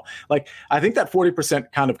saw. Like, I think that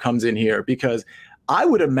 40% kind of comes in here because I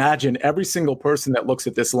would imagine every single person that looks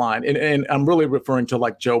at this line, and I'm really referring to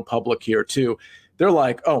like Joe Public here too, they're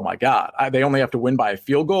like, oh my God, they only have to win by a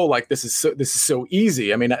field goal. Like, this is so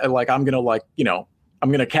easy. I mean, like, I'm going to I'm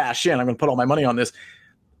going to cash in. I'm going to put all my money on this.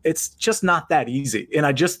 It's just not that easy. And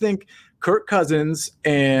I just think Kirk Cousins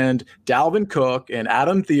and Dalvin Cook and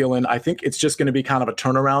Adam Thielen, I think it's just going to be kind of a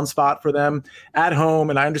turnaround spot for them at home.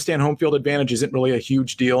 And I understand home field advantage isn't really a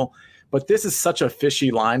huge deal, but this is such a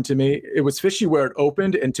fishy line to me. It was fishy where it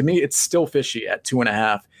opened, and to me, it's still fishy at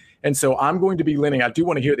 2.5. And so I'm going to be leaning. I do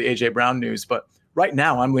want to hear the A.J. Brown news, but right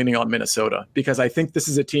now I'm leaning on Minnesota because I think this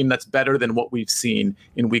is a team that's better than what we've seen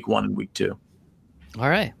in week 1 and week 2. All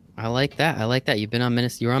right. I like that. You've been on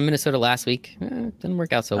Minnesota. You were on Minnesota last week. Didn't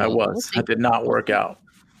work out so well. I was. I did not work out.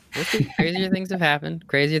 Crazier things have happened.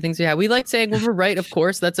 We like saying when we're right, of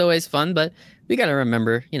course. That's always fun, but we got to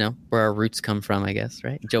remember, where our roots come from, I guess,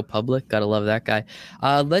 right? Joe Public, got to love that guy.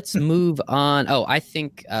 Let's move on. Oh, I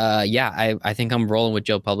think, I think I'm rolling with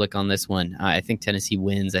Joe Public on this one. I think Tennessee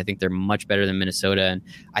wins. I think they're much better than Minnesota, and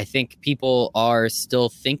I think people are still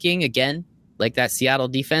thinking, again, like that Seattle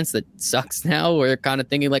defense that sucks now. We're kind of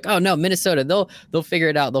thinking like, oh no, Minnesota, they'll figure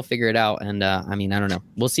it out. And I mean, I don't know.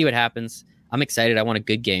 We'll see what happens. I'm excited. I want a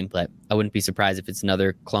good game, but I wouldn't be surprised if it's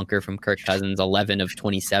another clunker from Kirk Cousins, 11 of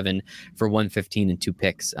 27 for 115 and 2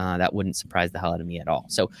 picks. That wouldn't surprise the hell out of me at all.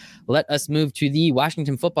 So let us move to the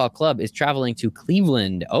Washington Football Club is traveling to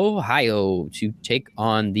Cleveland, Ohio to take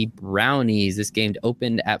on the Brownies. This game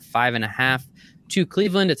opened at 5.5 to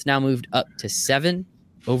Cleveland. It's now moved up to 7.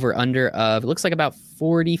 Over under of, it looks like about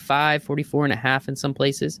 44 and a half in some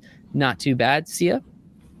places. Not too bad. Sia,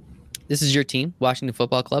 this is your team, Washington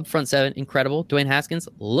Football Club. Front 7, incredible. Dwayne Haskins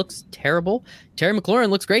looks terrible. Terry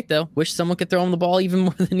McLaurin looks great, though. Wish someone could throw him the ball even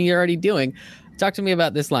more than he's already doing. Talk to me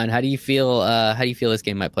about this line. How do you feel this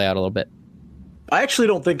game might play out a little bit? I actually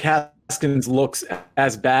don't think Haskins looks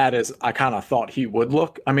as bad as I kind of thought he would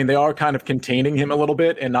look. I mean, they are kind of containing him a little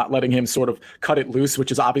bit and not letting him sort of cut it loose,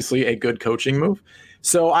 which is obviously a good coaching move.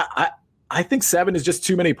 So I think 7 is just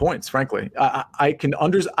too many points, frankly. I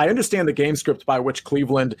understand the game script by which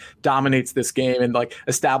Cleveland dominates this game and like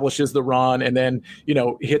establishes the run and then,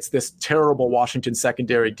 hits this terrible Washington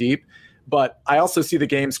secondary deep. But I also see the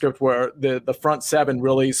game script where the front 7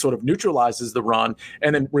 really sort of neutralizes the run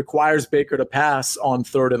and then requires Baker to pass on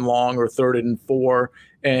 3rd and long or 3rd and 4.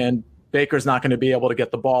 And Baker's not going to be able to get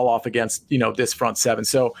the ball off against, this front 7.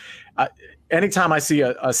 So anytime I see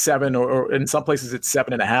a 7 or in some places it's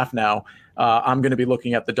 7.5 now, I'm going to be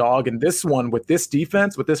looking at the dog. And this one with this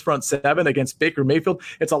defense, with this front 7 against Baker Mayfield,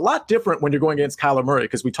 it's a lot different when you're going against Kyler Murray,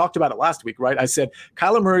 because we talked about it last week, right? I said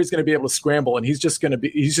Kyler Murray is going to be able to scramble, and he's just going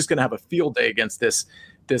to have a field day against this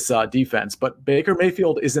defense. But Baker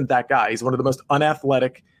Mayfield isn't that guy. He's one of the most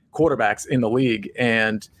unathletic quarterbacks in the league,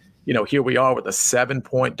 and here we are with a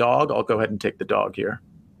 7-point dog. I'll go ahead and take the dog here.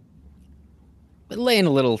 But laying a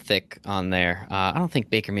little thick on there. I don't think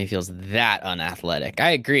Baker Mayfield's that unathletic.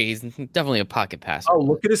 I agree. He's definitely a pocket passer. Oh,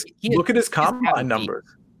 look at his combine numbers.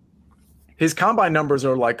 His combine numbers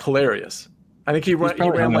are like hilarious. I think he ran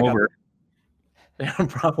like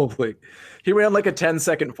probably. He ran like a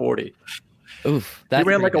 10-second 40. Oof. He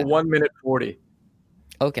ran like a 1-minute 40.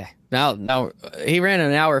 Okay. Now he ran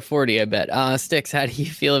an hour 40, I bet. Sticks, how do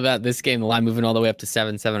you feel about this game? The line moving all the way up to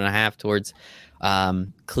 7.5 towards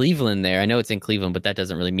Cleveland there. I know it's in Cleveland, but that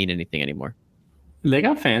doesn't really mean anything anymore. They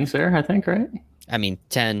got fans there, I think, right? I mean,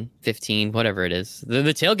 10, 15, whatever it is. The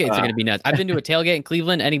tailgates are going to be nuts. I've been to a tailgate in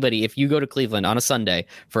Cleveland. Anybody, if you go to Cleveland on a Sunday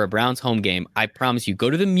for a Browns home game, I promise you, go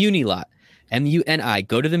to the Muni lot. MUNI,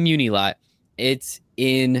 go to the Muni lot. It's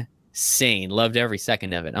insane. Loved every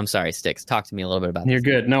second of it. I'm sorry, Sticks. Talk to me a little bit about this. You're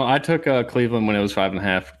good. No, I took Cleveland when it was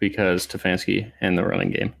 5.5 because Stefanski and the running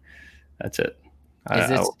game. That's it.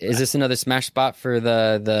 Is this another smash spot for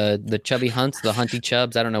the Chubby Hunts, the Hunty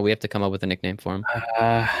Chubs? I don't know. We have to come up with a nickname for them.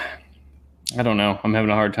 I don't know. I'm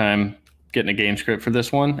having a hard time getting a game script for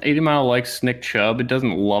this one. 80 Mile likes Nick Chubb. It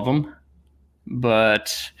doesn't love him,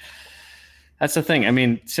 but that's the thing. I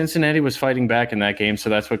mean, Cincinnati was fighting back in that game, so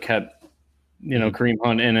that's what kept Kareem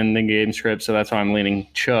Hunt in the game script. So that's why I'm leaning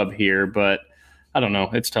Chubb here. But I don't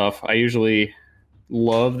know. It's tough. I usually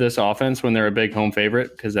love this offense when they're a big home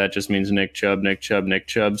favorite because that just means Nick Chubb,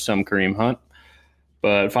 some Kareem Hunt.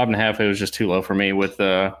 But 5.5, it was just too low for me with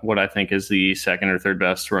what I think is the second or third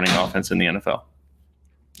best running offense in the NFL.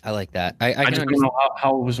 I like that. I just don't know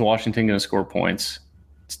how was Washington going to score points.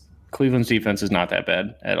 Cleveland's defense is not that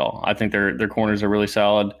bad at all. I think their corners are really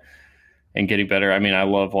solid and getting better. I mean, I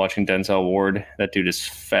love watching Denzel Ward. That dude is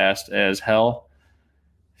fast as hell.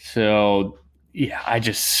 So yeah, I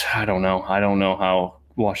don't know. I don't know how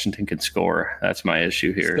Washington can score. That's my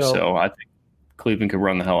issue here. So I think Cleveland could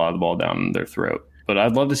run the hell out of the ball down their throat. But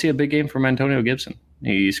I'd love to see a big game from Antonio Gibson.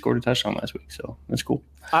 He scored a touchdown last week, so that's cool.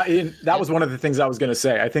 That was one of the things I was going to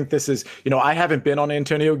say. I think this is, I haven't been on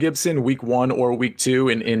Antonio Gibson week 1 or week 2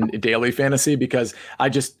 in daily fantasy because I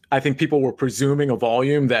think people were presuming a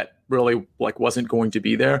volume that really wasn't going to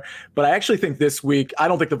be there. But I actually think this week, I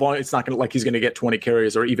don't think the volume, it's not going to he's going to get 20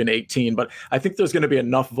 carries or even 18, but I think there's going to be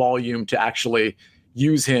enough volume to actually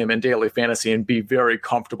use him in daily fantasy and be very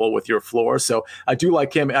comfortable with your floor. So I do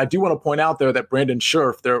like him. I do want to point out, though, that Brandon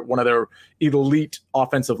Scherf, they're one of their elite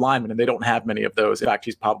offensive linemen, and they don't have many of those. In fact,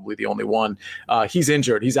 he's probably the only one. He's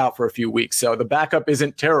injured. He's out for a few weeks. So the backup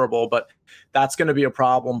isn't terrible, but that's going to be a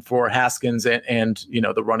problem for Haskins and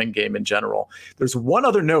the running game in general. There's one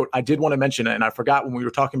other note I did want to mention, and I forgot when we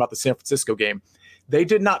were talking about the San Francisco game. They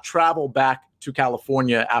did not travel back to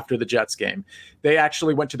California after the Jets game. They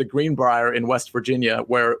actually went to the Greenbrier in West Virginia,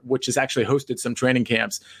 which has actually hosted some training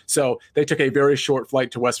camps. So they took a very short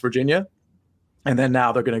flight to West Virginia, and then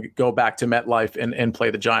now they're going to go back to MetLife and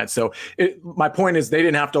play the Giants. So my point is they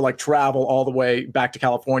didn't have to travel all the way back to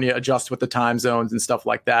California, adjust with the time zones and stuff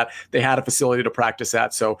like that. They had a facility to practice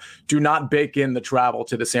at. So do not bake in the travel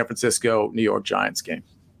to the San Francisco New York Giants game.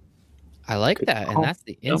 I like that. And that's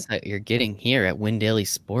the insight you're getting here at Win Daily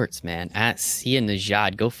Sports, man. At Sia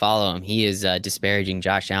Najad. Go follow him. He is disparaging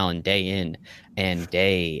Josh Allen day in and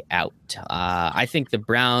day out. I think the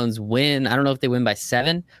Browns win. I don't know if they win by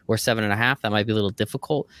 7 or 7.5. That might be a little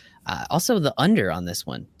difficult. Also, the under on this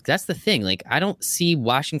one. That's the thing. Like, I don't see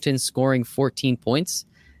Washington scoring 14 points,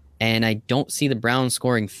 and I don't see the Browns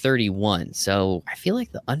scoring 31. So I feel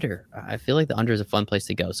like the under. Is a fun place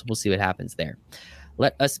to go. So we'll see what happens there.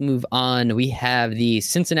 Let us move on. We have the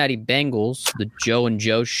Cincinnati Bengals, the Joe and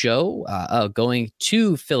Joe show, going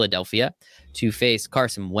to Philadelphia to face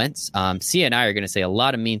Carson Wentz. Sia and I are going to say a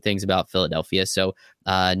lot of mean things about Philadelphia. So,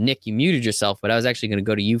 Nick, you muted yourself, but I was actually going to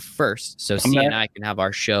go to you first. So Sia and I can have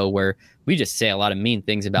our show where we just say a lot of mean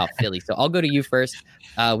things about Philly. So I'll go to you first.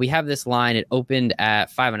 We have this line. It opened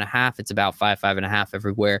at 5.5. It's about 5.5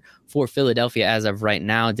 everywhere for Philadelphia as of right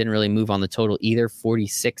now. It didn't really move on the total either.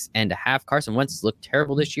 46.5. Carson Wentz looked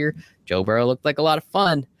terrible this year. Joe Burrow looked like a lot of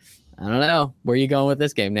fun. I don't know. Where are you going with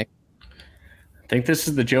this game, Nick? I think this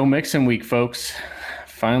is the Joe Mixon week, folks.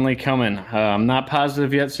 Finally coming. I'm not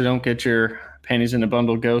positive yet, so don't get your panties in a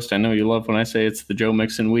bundle, Ghost. I know you love when I say it's the Joe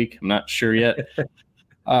Mixon week. I'm not sure yet.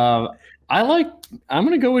 I'm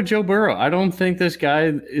going to go with Joe Burrow. I don't think this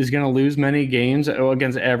guy is going to lose many games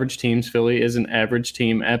against average teams. Philly is an average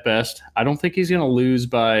team at best. I don't think he's going to lose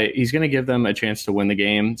he's going to give them a chance to win the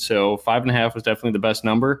game. So 5.5 was definitely the best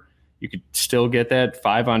number. You could still get that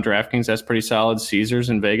 5 on DraftKings. That's pretty solid. Caesars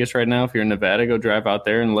in Vegas right now. If you're in Nevada, go drive out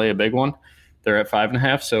there and lay a big one. They're at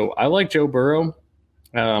 5.5. So I like Joe Burrow.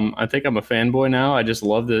 I think I'm a fanboy now. I just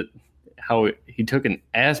love how he took an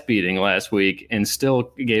ass beating last week and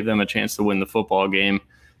still gave them a chance to win the football game.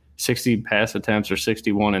 60 pass attempts or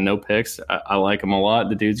 61 and no picks. I like him a lot.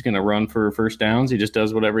 The dude's going to run for first downs. He just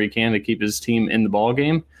does whatever he can to keep his team in the ball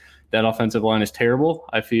game. That offensive line is terrible.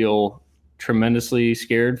 I feel tremendously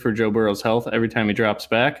scared for Joe Burrow's health every time he drops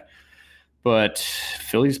back. But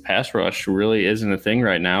Philly's pass rush really isn't a thing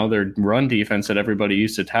right now. Their run defense that everybody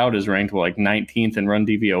used to tout is ranked like 19th in run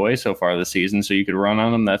DVOA so far this season, so you could run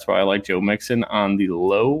on them. That's why I like Joe Mixon on the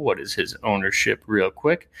low. What is his ownership real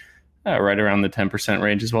quick? Right around the 10%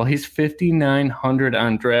 range as well. He's 5,900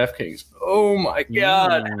 on DraftKings. Oh, my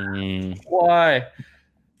God. Why?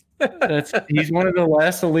 He's one of the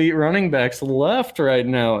last elite running backs left right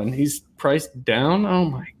now, and he's priced down. Oh,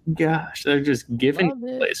 my gosh. They're just giving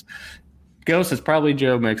plays. Ghost, it's probably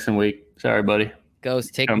Joe Mixon week. Sorry, buddy.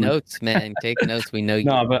 Ghost, take notes, man. Take notes. We know you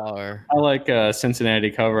are. I like Cincinnati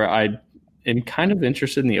cover. I am kind of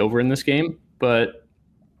interested in the over in this game, but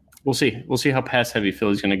we'll see. We'll see how pass heavy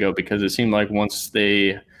Philly's going to go, because it seemed like once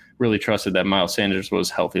they really trusted that Miles Sanders was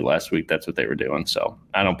healthy last week, that's what they were doing. So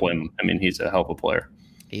I don't blame him. I mean, he's a hell of a player.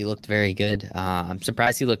 He looked very good. I'm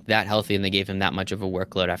surprised he looked that healthy and they gave him that much of a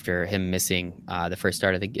workload after him missing the first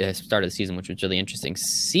start of the season, which was really interesting.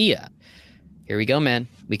 Sia. Here we go, man.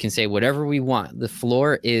 We can say whatever we want. The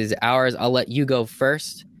floor is ours. I'll let you go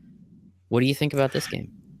first. What do you think about this game?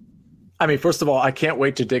 I mean, first of all, I can't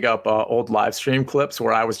wait to dig up old live stream clips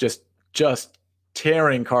where I was just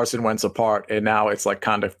tearing Carson Wentz apart, and now it's like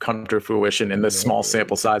kind of come to fruition in this small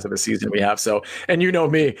sample size of a season we have. So, and you know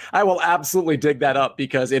me, I will absolutely dig that up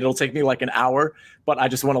because it'll take me like an hour, but I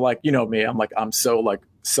just want to me, I'm so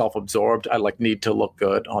self-absorbed. I need to look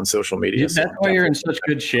good on social media. That's why you're in such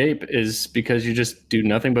good shape, is because you just do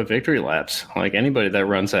nothing but victory laps. Like anybody that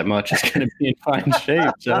runs that much is going to be in fine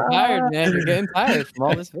shape. So. You're tired, man. You're getting tired from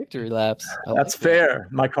all this victory laps. That's fair.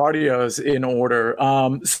 My cardio is in order.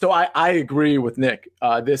 So I agree with Nick.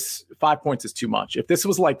 This 5 points is too much. If this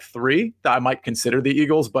was 3, I might consider the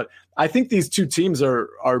Eagles, but I think these two teams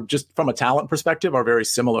are just from a talent perspective are very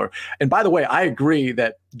similar. And by the way, I agree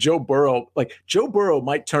that Joe Burrow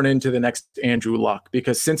might turn into the next Andrew Luck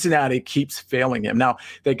because Cincinnati keeps failing him. Now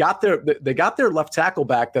they got their left tackle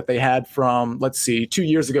back that they had from 2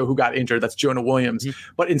 years ago who got injured. That's Jonah Williams.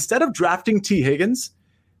 Mm-hmm. But instead of drafting T. Higgins,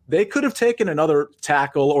 they could have taken another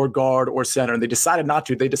tackle or guard or center, and they decided not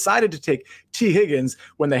to. They decided to take T. Higgins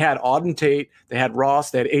when they had Auden Tate, they had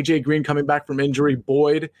Ross, they had A.J. Green coming back from injury,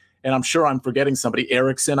 Boyd, and I'm sure I'm forgetting somebody,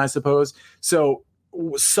 Erickson, I suppose. So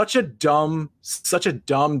such a dumb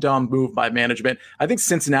move by management. I think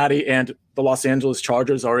Cincinnati and the Los Angeles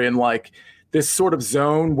Chargers are in this sort of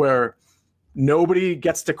zone where nobody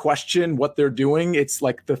gets to question what they're doing. It's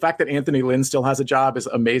the fact that Anthony Lynn still has a job is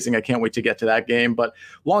amazing. I can't wait to get to that game. But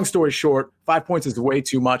long story short, 5 points is way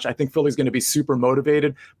too much. I think Philly's going to be super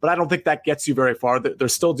motivated, but I don't think that gets you very far. They're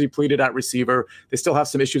still depleted at receiver. They still have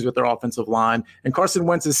some issues with their offensive line. And Carson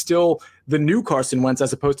Wentz is still the new Carson Wentz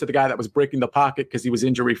as opposed to the guy that was breaking the pocket because he was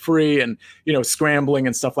injury free and, scrambling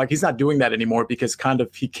and stuff he's not doing that anymore because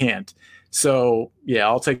he can't. So yeah,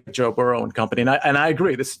 I'll take Joe Burrow and company. And I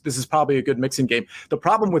agree. This is probably a good Mixon game. The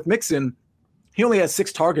problem with Mixon, he only has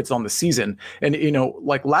 6 targets on the season. And,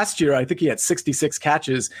 like last year, I think he had 66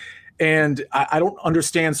 catches. And I don't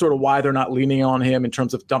understand sort of why they're not leaning on him in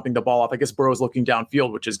terms of dumping the ball off. I guess Burrow's looking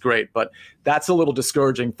downfield, which is great. But that's a little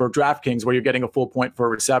discouraging for DraftKings, where you're getting a full point for a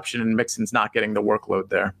reception and Mixon's not getting the workload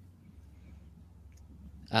there.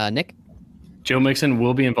 Nick? Joe Mixon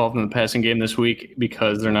will be involved in the passing game this week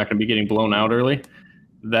because they're not going to be getting blown out early.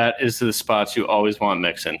 That is the spots you always want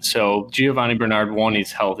Mixon. So Giovanni Bernard, 1,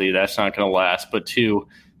 he's healthy. That's not going to last. But 2,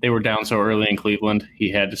 they were down so early in Cleveland,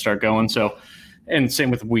 he had to start going. So, and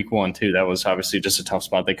same with week 1 too. That was obviously just a tough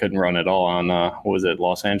spot. They couldn't run at all on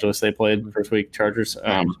Los Angeles? They played first week, Chargers.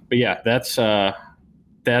 But yeah, that's a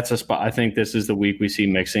spot. I think this is the week we see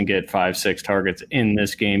Mixon get 5-6 targets in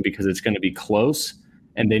this game because it's going to be close.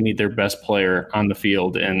 And they need their best player on the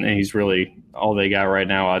field, and he's really all they got right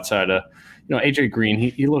now outside of, AJ Green.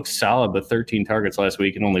 He looks solid, but 13 targets last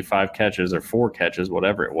week and only 5 catches or 4 catches,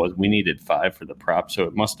 whatever it was. We needed 5 for the prop, so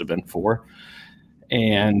it must have been 4.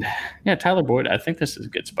 And yeah, Tyler Boyd. I think this is a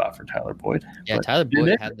good spot for Tyler Boyd. Yeah, Tyler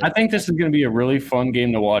Boyd. I think this is going to be a really fun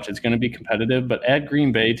game to watch. It's going to be competitive, but add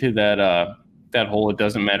Green Bay to that hole. It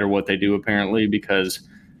doesn't matter what they do apparently, because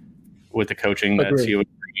with the coaching that he was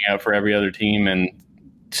bringing out for every other team and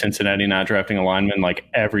Cincinnati not drafting a lineman like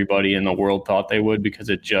everybody in the world thought they would, because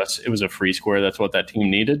it was a free square. That's what that team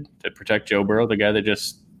needed to protect Joe Burrow, the guy that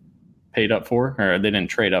just paid up for, or they didn't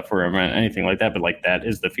trade up for him or anything like that, but like that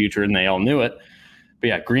is the future and they all knew it. But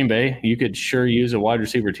yeah, Green Bay, you could sure use a wide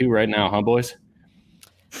receiver too right now, huh, boys?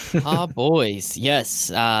 Boys, yes.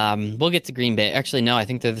 We'll get to Green Bay. Actually, no, I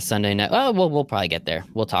think they're the Sunday night. Oh, we'll probably get there.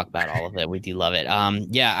 We'll talk about all of it. We do love it.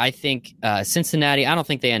 Yeah, I think Cincinnati, I don't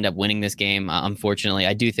think they end up winning this game. Unfortunately,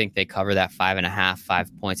 I do think they cover that 5.5,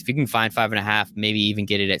 5 points. If you can find 5.5, maybe even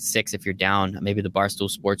get it at 6 if you're down. Maybe the Barstool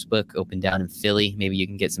Sportsbook open down in Philly. Maybe you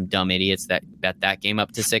can get some dumb idiots that bet that game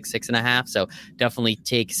up to 6, 6.5. So definitely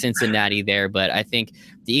take Cincinnati there. But I think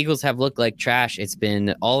the Eagles have looked like trash. It's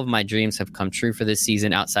been all of my dreams have come true for this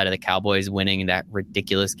season outside of the Cowboys winning that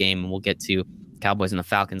ridiculous game. And we'll get to Cowboys and the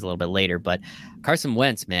Falcons a little bit later. But Carson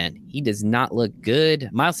Wentz, man, he does not look good.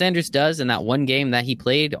 Miles Sanders does, in that one game that he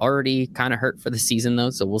played already kind of hurt for the season,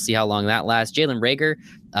 though. So we'll see how long that lasts. Jalen Reagor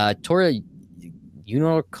tore a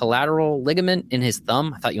unilateral ligament in his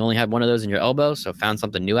thumb. I thought you only had one of those in your elbow, so found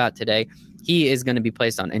something new out today. He is going to be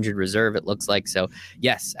placed on injured reserve, it looks like. So,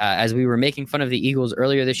 yes, as we were making fun of the Eagles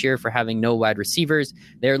earlier this year for having no wide receivers,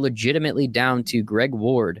 they're legitimately down to Greg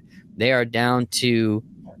Ward. They are down to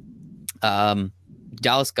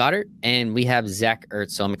Dallas Goedert, and we have Zach Ertz.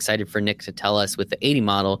 So I'm excited for Nick to tell us with the 80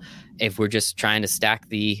 model if we're just trying to stack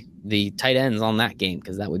the tight ends on that game,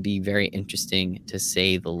 because that would be very interesting to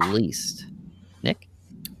say the least. Nick?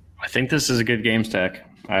 I think this is a good game stack.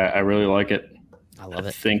 I really like it. I love it.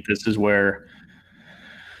 I think this is where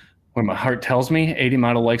my heart tells me 80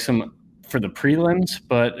 model likes him for the prelims,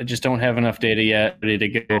 but I just don't have enough data yet ready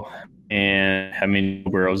to go. And I mean,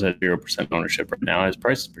 Burrow's at 0% ownership right now. His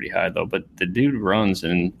price is pretty high though, but the dude runs,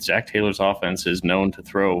 and Zach Taylor's offense is known to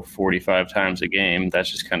throw 45 times a game.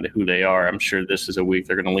 That's just kind of who they are. I'm sure this is a week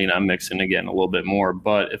they're going to lean on Mixon again a little bit more,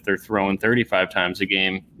 but if they're throwing 35 times a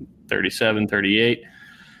game, 37, 38,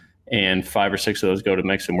 and 5 or 6 of those go to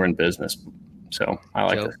Mixon, we're in business. So I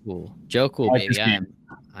like it. Joe Cool, baby.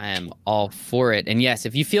 I am all for it. And yes,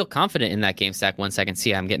 if you feel confident in that game stack, 1 second.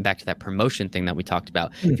 See, I'm getting back to that promotion thing that we talked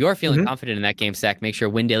about. If you are feeling confident in that game stack, make sure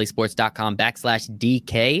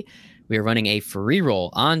windailysports.com/DK. We are running a free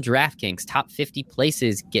roll on DraftKings. Top 50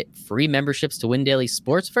 places get free memberships to Win Daily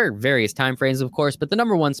Sports for various time frames, of course. But the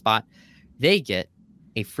number one spot, they get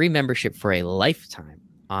a free membership for a lifetime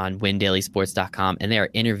on windailysports.com. And they are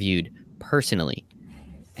interviewed personally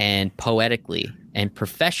and poetically and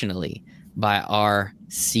professionally by our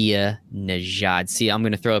Sia Nejad. Sia, I'm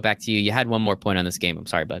going to throw it back to you. You had one more point on this game. I'm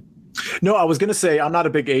sorry, bud. No, I was going to say I'm not a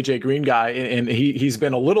big AJ Green guy, and he's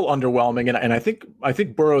been a little underwhelming, and I think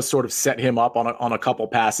Burrow sort of set him up on a couple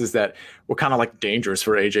passes that were kind of like dangerous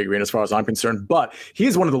for AJ Green as far as I'm concerned. But he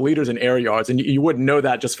is one of the leaders in air yards, and you wouldn't know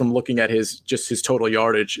that just from looking at his total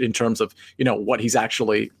yardage in terms of what he's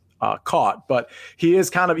actually caught. But he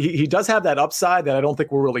is he does have that upside that I don't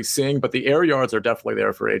think we're really seeing, but the air yards are definitely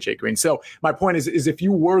there for AJ Green. So my point is if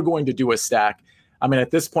you were going to do a stack, I mean,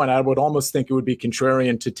 at this point, I would almost think it would be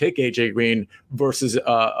contrarian to take AJ Green versus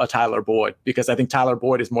a Tyler Boyd, because I think Tyler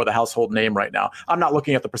Boyd is more the household name right now. I'm not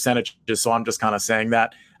looking at the percentages, so I'm just kind of saying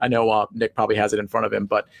that. I know Nick probably has it in front of him,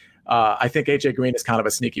 but I think AJ Green is kind of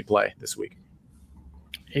a sneaky play this week.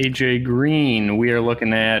 AJ Green, we are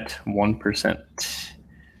looking at 1%.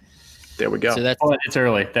 there we go. So it's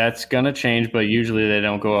early. That's going to change, but usually they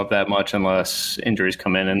don't go up that much unless injuries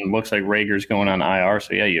come in. And it looks like Rager's going on IR.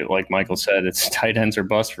 So, yeah, like Michael said, it's tight ends or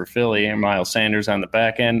bust for Philly and Miles Sanders on the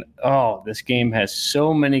back end. Oh, this game has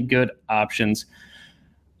so many good options.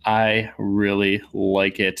 I really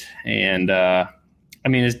like it. And,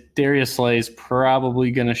 is Darius Slay's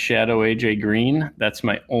probably going to shadow A.J. Green. That's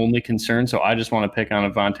my only concern. So I just want to pick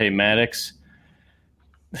on Avonte Maddox.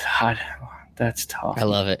 God, that's tough. I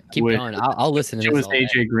love it. Keep going. I'll listen to this. It was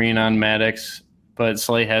A.J. Green on Maddox, but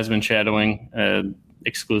Slay has been shadowing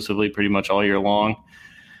exclusively pretty much all year long.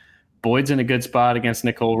 Boyd's in a good spot against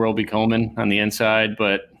Nicole Roby-Coleman on the inside,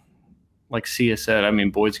 but like Sia said,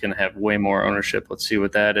 Boyd's going to have way more ownership. Let's see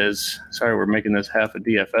what that is. Sorry, we're making this half a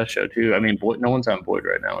DFS show too. Boyd, no one's on Boyd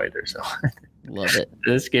right now either, so love it.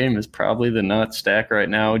 This game is probably the nut stack right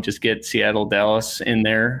now. Just get Seattle, Dallas in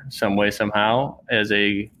there some way, somehow as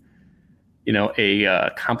a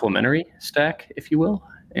complimentary stack, if you will,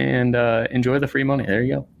 and enjoy the free money. There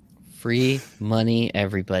you go. Free money,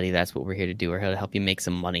 everybody. That's what we're here to do. We're here to help you make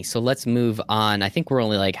some money. So let's move on. I think we're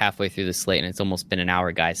only like halfway through the slate and it's almost been an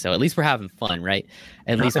hour, guys. So at least we're having fun, right?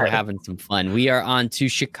 At least we're having some fun. We are on to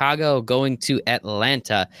Chicago going to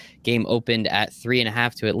Atlanta. Game opened at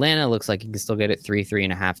 3.5 to Atlanta. Looks like you can still get it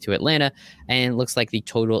 3.5 to Atlanta. And looks like the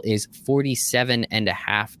total is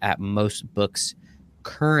 47.5 at most books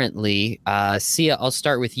currently. Sia, I'll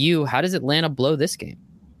start with you. How does Atlanta blow this game?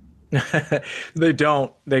 They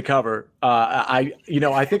don't. They cover. I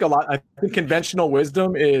think conventional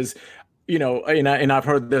wisdom is, and I've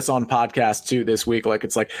heard this on podcasts too this week. Like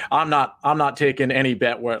it's like I'm not taking any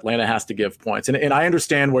bet where Atlanta has to give points, and I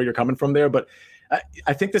understand where you're coming from there, but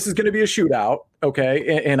I think this is going to be a shootout.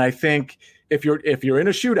 Okay, and I think if you're in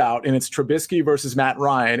a shootout and it's Trubisky versus Matt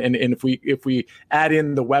Ryan, and if we add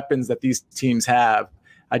in the weapons that these teams have,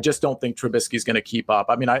 I just don't think Trubisky's going to keep up.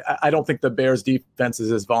 I don't think the Bears defense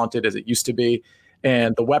is as vaunted as it used to be.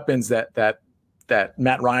 And the weapons that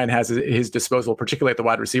Matt Ryan has at his disposal, particularly at the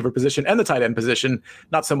wide receiver position and the tight end position,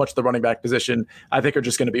 not so much the running back position, I think are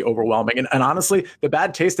just going to be overwhelming. And honestly, the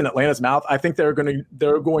bad taste in Atlanta's mouth, I think they're going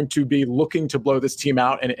to be looking to blow this team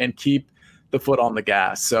out and keep the foot on the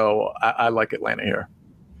gas. So I like Atlanta here.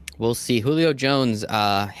 We'll see. Julio Jones,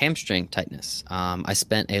 hamstring tightness. I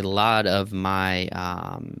spent a lot of my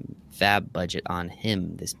fab budget on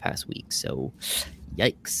him this past week. So,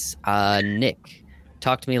 yikes. Nick,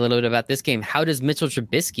 talk to me a little bit about this game. How does Mitchell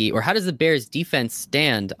Trubisky, or how does the Bears defense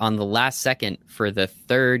stand on the last second for the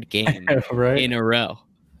third game in a row?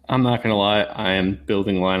 I'm not going to lie. I am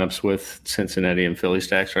building lineups with Cincinnati and Philly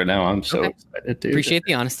stacks right now. I'm so excited, dude. Appreciate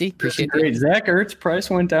the honesty. Zach Ertz price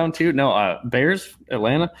went down too. No, Bears,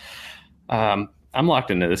 Atlanta. I'm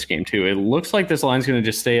locked into this game too. It looks like this line's going to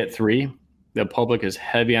just stay at 3. The public is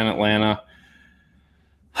heavy on Atlanta.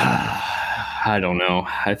 I don't know.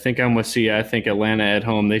 I think I'm with Sia. I think Atlanta at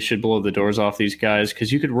home, they should blow the doors off these guys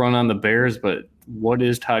because you could run on the Bears, but what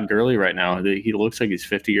is Todd Gurley right now? He looks like he's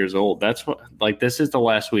 50 years old. That's what, this is the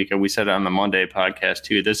last week, and we said it on the Monday podcast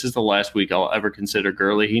too. This is the last week I'll ever consider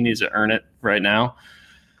Gurley. He needs to earn it right now.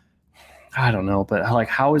 I don't know, but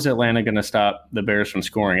how is Atlanta going to stop the Bears from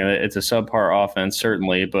scoring? It's a subpar offense,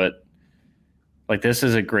 certainly, but this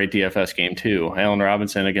is a great DFS game too. Allen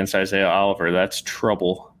Robinson against Isaiah Oliver. That's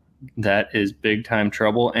trouble. That is big time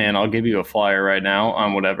trouble. And I'll give you a flyer right now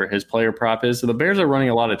on whatever his player prop is. So the Bears are running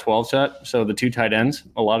a lot of 12 set. So the 2 tight ends,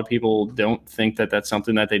 a lot of people don't think that that's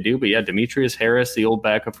something that they do. But yeah, Demetrius Harris, the old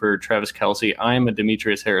backup for Travis Kelce. I am a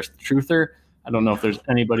Demetrius Harris truther. I don't know if there's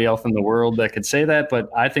anybody else in the world that could say that,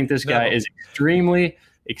 but I think this guy is extremely,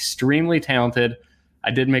 extremely talented.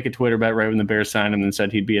 I did make a Twitter bet right when the Bears signed him and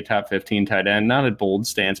said he'd be a top 15 tight end. Not a bold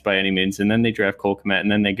stance by any means. And then they draft Cole Kmet,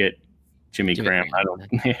 and then they get Jimmy Graham.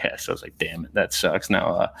 So I was like, damn it, that sucks.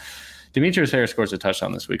 Now, Demetrius Harris scores a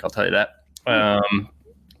touchdown this week. I'll tell you that.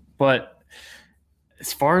 But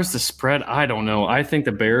as far as the spread, I don't know. I think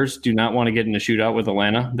the Bears do not want to get in a shootout with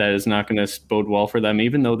Atlanta. That is not going to bode well for them,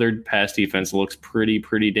 even though their pass defense looks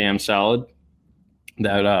pretty damn solid.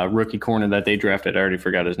 That rookie corner that they drafted, I already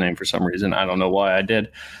forgot his name for some reason. I don't know why I did.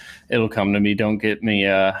 It'll come to me. Don't get me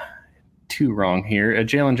too wrong here.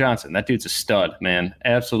 Jalen Johnson, that dude's a stud, man.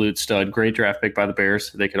 Absolute stud. Great draft pick by the Bears.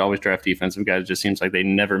 They could always draft defensive guys. It just seems like they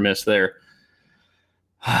never miss there.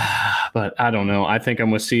 But I don't know. I think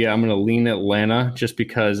I'm with Sia. I'm going to lean Atlanta just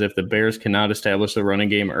because if the Bears cannot establish the running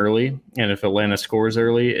game early, and if Atlanta scores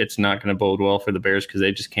early, it's not going to bode well for the Bears because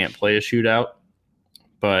they just can't play a shootout.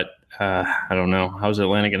 But I don't know. How's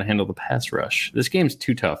Atlanta going to handle the pass rush? This game's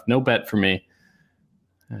too tough. No bet for me.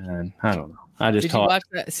 And I don't know. I just did talk. You watch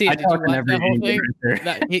that? See, did you watch that whole thing?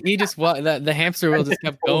 He just the hamster wheel just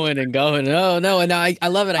kept going and going. Oh no, and I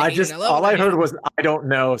love it. All I heard was I don't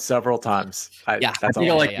know several times. That's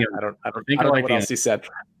all. I don't know what else he said.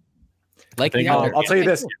 I'll tell you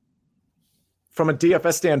this. From a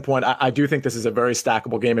DFS standpoint, I do think this is a very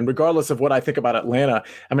stackable game. And regardless of what I think about Atlanta,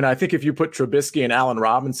 I mean, I think if you put Trubisky and Allen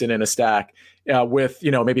Robinson in a stack with,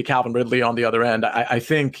 maybe Calvin Ridley on the other end, I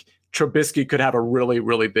think Trubisky could have a really,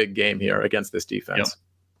 really big game here against this defense.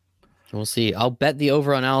 Yep. We'll see. I'll bet the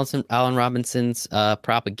over on Allen Robinson's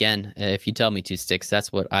prop again. If you tell me to, Sticks,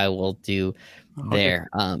 that's what I will do there.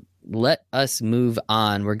 Let us move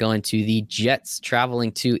on. We're going to the Jets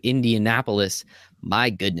traveling to Indianapolis.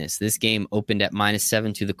 My goodness, this game opened at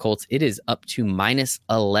 -7 to the Colts. It is up to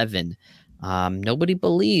 -11. Nobody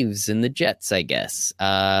believes in the Jets, I guess.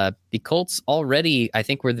 The Colts already, I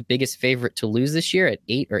think, were the biggest favorite to lose this year at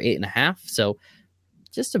 8 or 8.5. So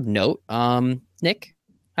just of note, Nick,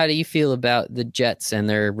 how do you feel about the Jets and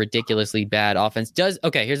their ridiculously bad offense? Here's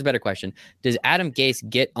a better question. Does Adam Gase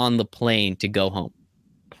get on the plane to go home?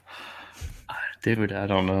 Dude, I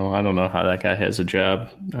don't know. I don't know how that guy has a job.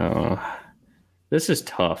 This is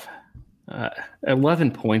tough.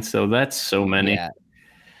 11 points, though. That's so many. Yeah.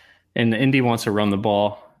 And Indy wants to run the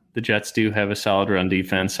ball. The Jets do have a solid run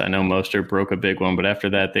defense. I know Mostert broke a big one, but after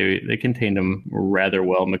that, they contained him rather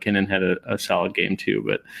well. McKinnon had a solid game, too.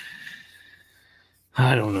 But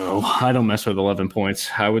I don't know. I don't mess with 11 points.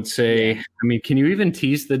 I would say, I mean, can you even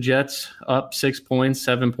tease the Jets up 6 points,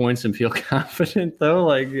 7 points and feel confident, though?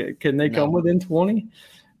 Like, can they come within 20?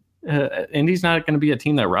 Indy's not going to be a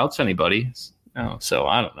team that routes anybody. No, so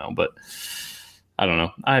I don't know. But I don't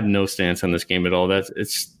know. I have no stance on this game at all.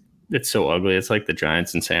 It's so ugly. It's like the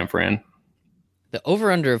Giants and San Fran. The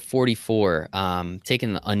over-under of 44,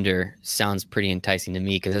 taking the under sounds pretty enticing to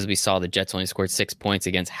me because as we saw, the Jets only scored 6 points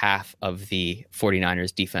against half of the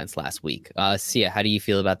 49ers defense last week. Sia, how do you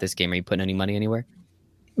feel about this game? Are you putting any money anywhere?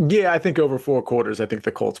 Yeah, I think over 4 quarters, I think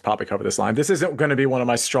the Colts probably cover this line. This isn't going to be one of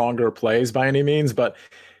my stronger plays by any means, but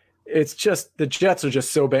it's just the Jets are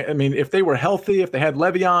just so bad. I mean, if they were healthy, if they had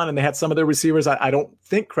Le'Veon and they had some of their receivers, I don't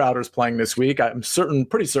think Crowder's playing this week. I'm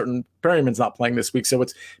pretty certain Perryman's not playing this week. So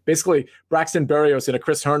it's basically Braxton Berrios and a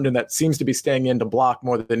Chris Herndon that seems to be staying in to block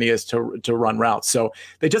more than he is to run routes. So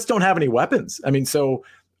they just don't have any weapons. I mean, so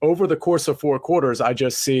over the course of 4 quarters, I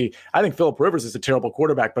think Phillip Rivers is a terrible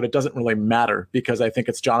quarterback, but it doesn't really matter because I think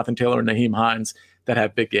it's Jonathan Taylor and Nyheim Hines that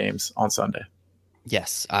have big games on Sunday.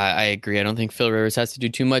 Yes, I agree. I don't think Phil Rivers has to do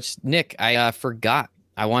too much. Nick, I forgot.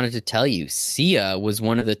 I wanted to tell you, Sia was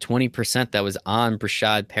one of the 20% that was on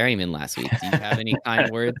Brashad Perryman last week. Do you have any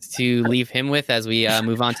kind words to leave him with as we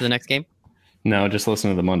move on to the next game? No, just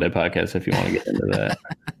listen to the Monday podcast if you want to get into that.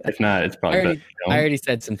 If not, it's probably I already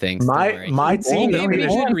said some things. My team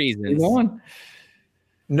reasons.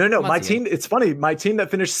 No, my team, it's funny. My team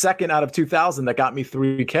that finished second out of 2,000 that got me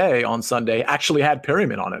 $3K on Sunday actually had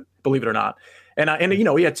Perryman on it, believe it or not. And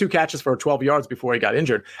he had 2 catches for 12 yards before he got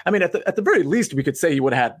injured. I mean, at the very least, we could say he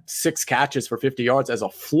would have had 6 catches for 50 yards as a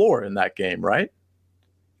floor in that game, right?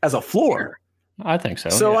 As a floor. I think so.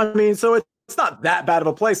 So, yeah. I mean, so it's not that bad of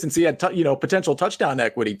a play since he had, potential touchdown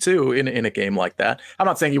equity too in a game like that. I'm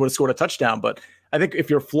not saying he would have scored a touchdown, but I think if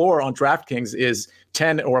your floor on DraftKings is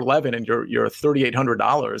 10 or 11 and you're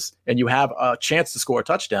 $3,800 and you have a chance to score a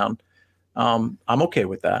touchdown, I'm okay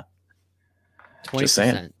with that. 20%. Just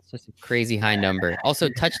saying. Just a crazy high number. Also,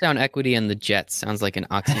 touchdown equity on the Jets sounds like an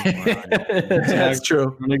oxymoron. That's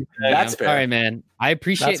true. That's fair. All right, man. I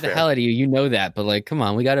appreciate the hell out of you. You know that, but like, come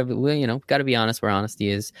on, we gotta be honest where honesty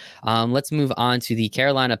is. Let's move on to the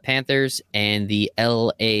Carolina Panthers and the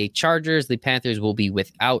LA Chargers. The Panthers will be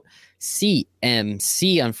without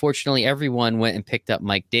CMC. Unfortunately, everyone went and picked up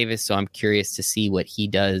Mike Davis, so I'm curious to see what he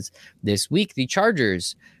does this week. The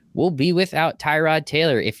Chargers will be without Tyrod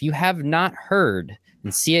Taylor. If you have not heard,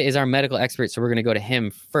 and Sia is our medical expert, so we're going to go to him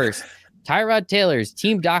first. Tyrod Taylor's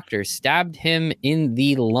team doctor stabbed him in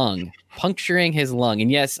the lung, puncturing his lung.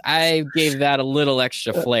 And yes, I gave that a little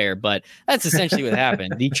extra flair, but that's essentially what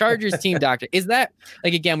happened. The Chargers team doctor, is that,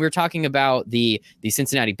 like, again, we were talking about the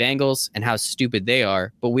Cincinnati Bengals and how stupid they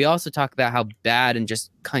are, but we also talk about how bad and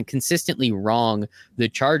just consistently wrong the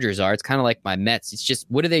Chargers are. It's kind of like my Mets. It's just,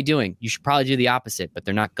 what are they doing? You should probably do the opposite, but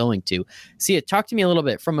they're not going to. Sia, talk to me a little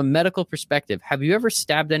bit from a medical perspective. Have you ever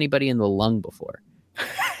stabbed anybody in the lung before?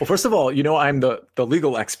 Well, first of all, I'm the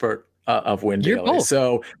legal expert of Win Daily,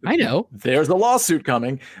 so I know there's a lawsuit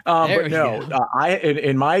coming. But no,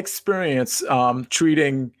 in my experience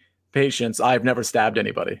treating patients, I've never stabbed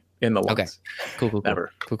anybody in the lungs. Okay, cool.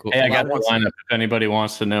 Never. Cool. Hey, I got the lineup if anybody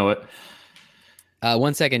wants to know it.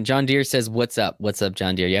 1 second. John Deere says, "What's up? What's up,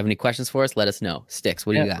 John Deere? You have any questions for us? Let us know." Sticks,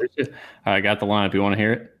 what do you got? I got the lineup. You want to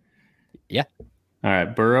hear it? Yeah. All right.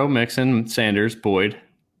 Burrow, Mixon, Sanders, Boyd,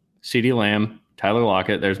 CeeDee Lamb, Tyler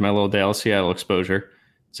Lockett. There's my little Dallas Seattle exposure.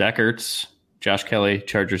 Zach Ertz, Josh Kelly,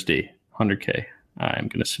 Chargers D, 100K. I'm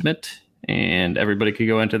going to submit, and everybody could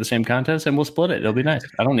go into the same contest, and we'll split it. It'll be nice.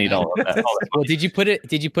 I don't need all of that. Well, did you put it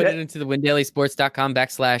into the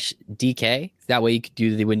WinDailySports.com/DK? That way you could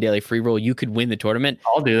do the Win Daily free roll. You could win the tournament.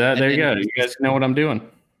 I'll do that. There you go. You guys know what I'm doing.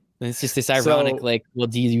 It's just this ironic, well,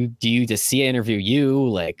 do you does Sia interview you?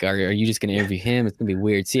 Like, are you just going to interview him? It's going to be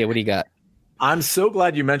weird. Sia, what do you got? I'm so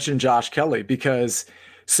glad you mentioned Josh Kelly because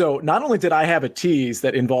not only did I have a tease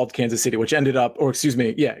that involved Kansas City, which ended up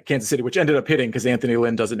hitting because Anthony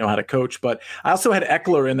Lynn doesn't know how to coach, but I also had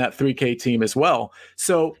Eckler in that 3K team as well.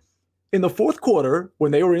 So in the fourth quarter,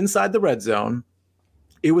 when they were inside the red zone,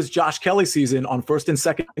 it was Josh Kelly season on first and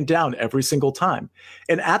second down every single time.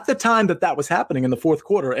 And at the time that was happening in the fourth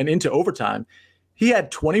quarter and into overtime, he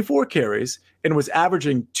had 24 carries and was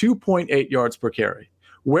averaging 2.8 yards per carry.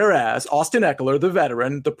 Whereas Austin Eckler, the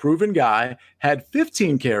veteran, the proven guy, had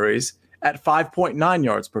 15 carries at 5.9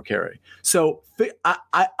 yards per carry. So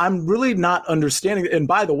I'm really not understanding. And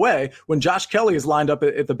by the way, when Josh Kelly is lined up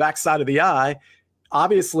at the backside of the eye,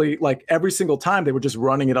 obviously, like every single time they were just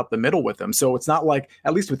running it up the middle with him. So it's not like,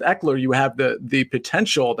 at least with Eckler, you have the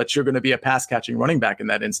potential that you're going to be a pass catching running back in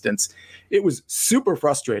that instance. It was super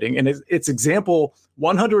frustrating. And it's example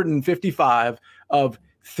 155 of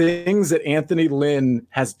things that Anthony Lynn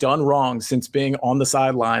has done wrong since being on the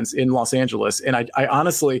sidelines in Los Angeles. And I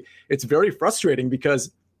honestly, it's very frustrating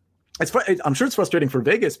because I'm sure it's frustrating for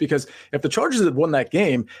Vegas because if the Chargers had won that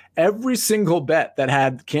game, every single bet that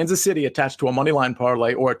had Kansas City attached to a money line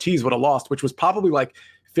parlay or a tease would have lost, which was probably like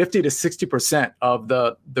 50 to 60% of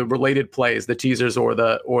the related plays, the teasers or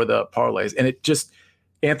the parlays. And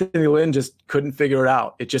Anthony Lynn just couldn't figure it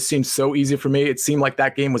out. It just seemed so easy for me. It seemed like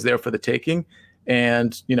that game was there for the taking.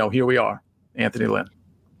 And, here we are, Anthony Lynn.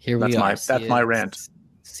 That's my rant.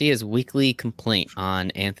 Sia's weekly complaint on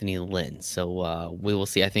Anthony Lynn. So we will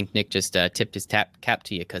see. I think Nick just tipped his cap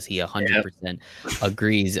to you because he 100%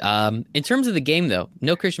 agrees. In terms of the game, though,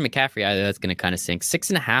 no Christian McCaffrey either. That's going to kind of sink.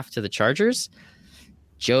 6.5 to the Chargers.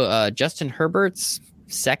 Justin Herbert's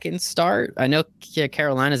second start. I know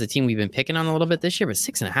Carolina's a team we've been picking on a little bit this year, but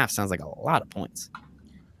 6.5 sounds like a lot of points.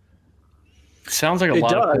 Sounds like a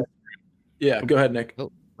lot of points. Yeah, go ahead, Nick.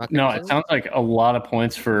 No, it sounds like a lot of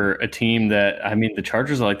points for a team that, the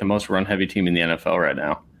Chargers are like the most run-heavy team in the NFL right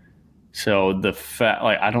now. So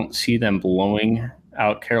I don't see them blowing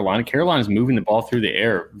out Carolina. Carolina's moving the ball through the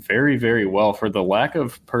air very, very well. For the lack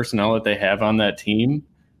of personnel that they have on that team,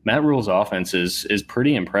 Matt Rule's offense is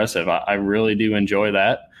pretty impressive. I really do enjoy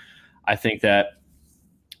that. I think that,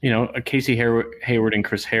 Casey Hayward and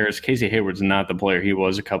Chris Harris. Casey Hayward's not the player he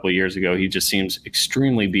was a couple of years ago. He just seems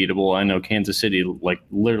extremely beatable. I know Kansas City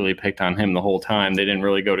literally picked on him the whole time. They didn't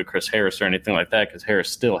really go to Chris Harris or anything like that because Harris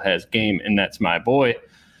still has game, and that's my boy.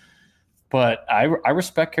 But I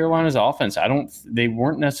respect Carolina's offense. They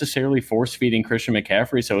weren't necessarily force feeding Christian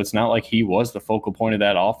McCaffrey, so it's not like he was the focal point of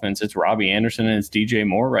that offense. It's Robbie Anderson and it's DJ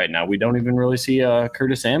Moore right now. We don't even really see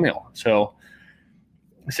Curtis Samuel. So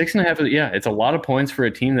 6.5, it's a lot of points for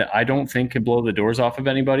a team that I don't think could blow the doors off of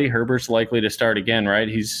anybody. Herbert's likely to start again, right?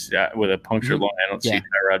 He's with a punctured lung. I don't see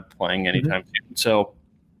Tyrod playing anytime soon. So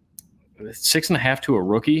 6.5 to a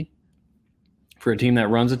rookie for a team that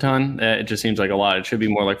runs a ton, it just seems like a lot. It should be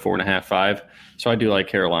more like 4.5, 5. So I do like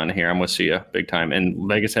Carolina here. I'm with Sia big time. And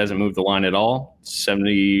Vegas hasn't moved the line at all.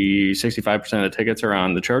 65% of the tickets are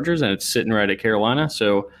on the Chargers, and it's sitting right at Carolina.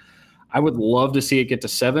 So I would love to see it get to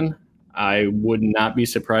 7. I would not be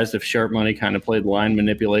surprised if Sharp Money kind of played line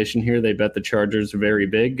manipulation here. They bet the Chargers very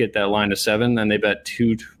big, get that line to 7, then they bet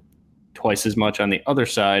twice as much on the other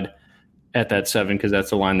side at that 7 because that's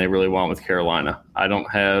the line they really want with Carolina. I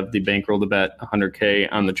don't have the bankroll to bet 100K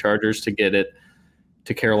on the Chargers to get it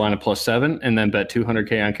to Carolina plus 7 and then bet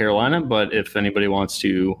 200K on Carolina. But if anybody wants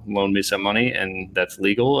to loan me some money, and that's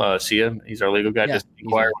legal, Sia, he's our legal guy, just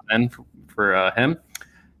inquire then for him.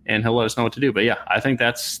 And he'll let us know what to do. But yeah, I think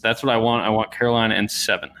that's what I want. I want Carolina and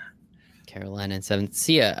 7. Carolina and 7.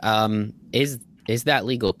 Sia, is that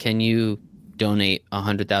legal? Can you donate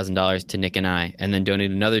 $100,000 to Nick and I, and then donate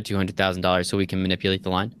another $200,000 so we can manipulate the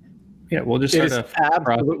line? Yeah, we'll just start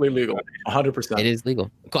absolutely legal. 100%. It is legal.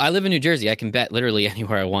 Cool. I live in New Jersey. I can bet literally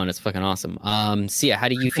anywhere I want. It's fucking awesome. Sia, how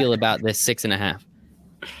do you feel about this 6.5?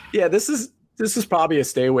 Yeah, this is probably a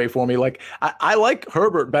stay away for me. Like I like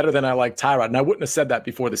Herbert better than I like Tyrod, and I wouldn't have said that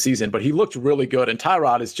before the season, but he looked really good. And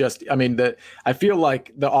Tyrod is just, I feel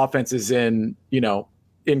like the offense is in,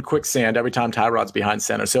 in quicksand every time Tyrod's behind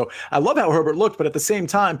center. So I love how Herbert looked, but at the same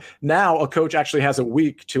time, now a coach actually has a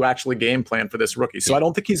week to actually game plan for this rookie. So I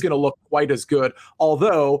don't think he's going to look quite as good.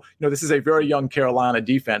 Although, this is a very young Carolina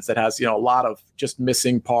defense that has, a lot of just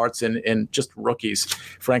missing parts and just rookies,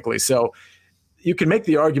 frankly. So you can make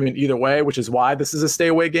the argument either way, which is why this is a stay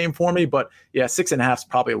away game for me. But yeah, 6.5 is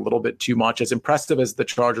probably a little bit too much. As impressive as the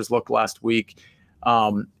Chargers looked last week,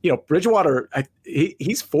 Bridgewater,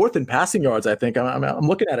 he's fourth in passing yards. I think I'm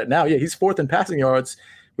looking at it now. Yeah, he's fourth in passing yards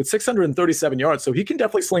with 637 yards. So he can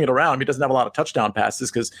definitely sling it around. He doesn't have a lot of touchdown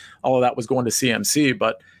passes because all of that was going to CMC.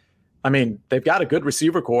 But I mean, they've got a good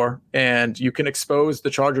receiver core, and you can expose the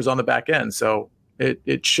Chargers on the back end. So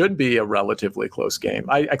it should be a relatively close game.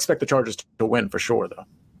 I expect the Chargers to win for sure, though.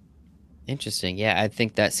 Interesting. Yeah, I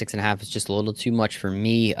think that 6.5 is just a little too much for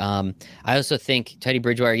me. I also think Teddy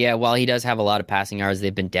Bridgewater, while he does have a lot of passing yards,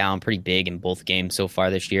 they've been down pretty big in both games so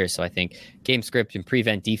far this year. So I think game script and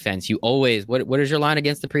prevent defense, you always, what is your line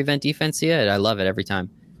against the prevent defense? Yeah, I love it every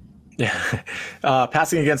time. Yeah.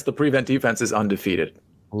 Passing against the prevent defense is undefeated.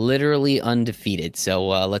 Literally undefeated. So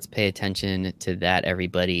let's pay attention to that,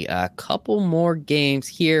 everybody. A couple more games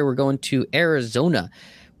here. We're going to Arizona.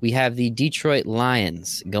 We have the Detroit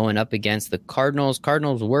Lions going up against the Cardinals.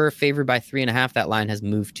 Cardinals were favored by 3.5. That line has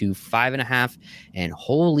moved to 5.5. And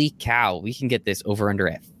holy cow, we can get this over under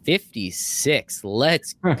at 56.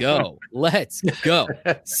 Let's go. Let's go.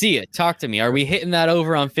 See it. Talk to me. Are we hitting that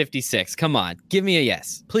over on 56? Come on. Give me a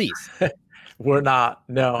yes, please. We're not.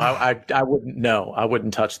 No, I wouldn't. No, I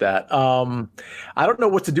wouldn't touch that. I don't know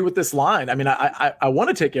what to do with this line. I mean, I want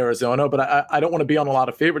to take Arizona, but I don't want to be on a lot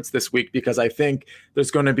of favorites this week because I think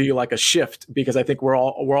there's going to be like a shift because I think we're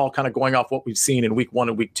all kind of going off what we've seen in week 1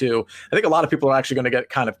 and week 2. I think a lot of people are actually going to get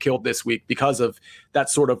kind of killed this week because of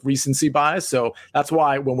that sort of recency bias. So that's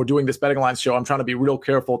why when we're doing this betting lines show, I'm trying to be real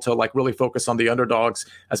careful to like really focus on the underdogs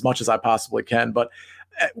as much as I possibly can. But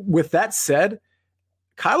with that said,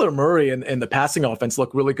 Kyler Murray and the passing offense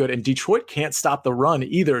look really good, and Detroit can't stop the run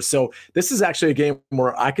either. So this is actually a game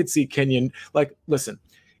where I could see Kenyon, listen,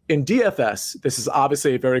 in DFS, this is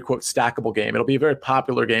obviously a very, quote, stackable game. It'll be a very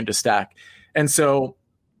popular game to stack. And so,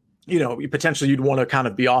 potentially you'd want to kind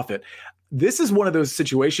of be off it. This is one of those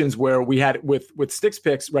situations where we had with Sticks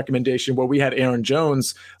Picks recommendation where we had Aaron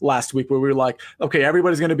Jones last week where we were like, okay,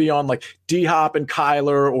 everybody's going to be on like D-Hop and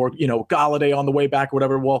Kyler or, Golladay on the way back or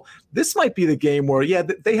whatever. Well, this might be the game where,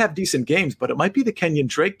 they have decent games, but it might be the Kenyon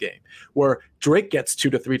Drake game where Drake gets 2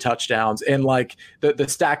 to 3 touchdowns and like the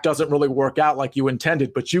stack doesn't really work out like you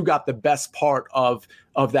intended, but you got the best part of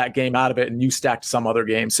that game out of it and you stacked some other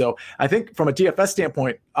game. So I think from a DFS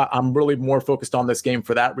standpoint, I'm really more focused on this game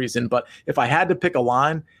for that reason. But if I had to pick a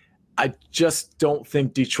line, I just don't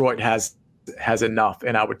think Detroit has enough,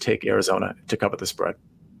 and I would take Arizona to cover the spread.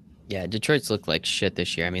 Yeah, Detroit's looked like shit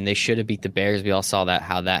this year. I mean, they should have beat the Bears. We all saw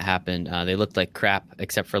how that happened. They looked like crap,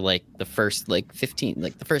 except for the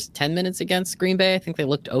first 10 minutes against Green Bay. I think they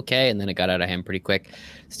looked okay, and then it got out of hand pretty quick.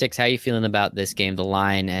 Sticks, how are you feeling about this game, the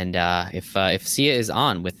line, and if Sia is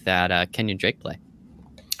on with that Kenyon Drake play?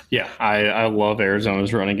 Yeah, I love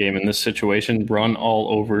Arizona's running game in this situation. Run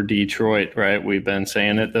all over Detroit, right? We've been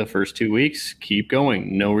saying it the first 2 weeks. Keep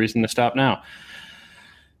going. No reason to stop now.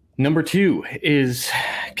 Number 2 is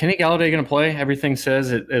Kenny Golladay going to play? Everything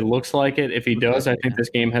says it looks like it. If he does, I think this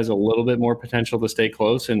game has a little bit more potential to stay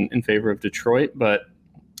close in favor of Detroit. But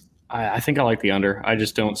I think I like the under. I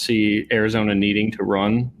just don't see Arizona needing to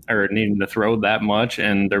run or needing to throw that much.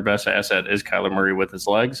 And their best asset is Kyler Murray with his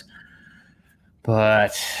legs.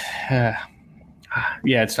 But, I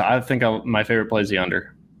think my favorite play is the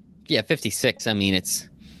under. Yeah, 56. I mean,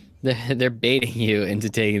 they're baiting you into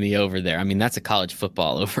taking the over there. I mean, that's a college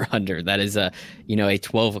football over under. That is a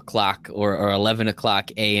 12 o'clock or 11 o'clock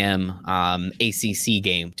a.m. ACC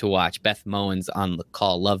game to watch. Beth Moen's on the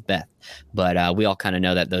call. Love Beth. But we all kind of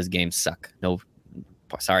know that those games suck. No,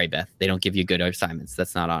 sorry, Beth. They don't give you good assignments.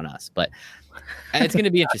 That's not on us. But it's going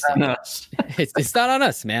to be interesting. It's not on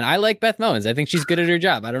us, man. I like Beth Moens. I think she's good at her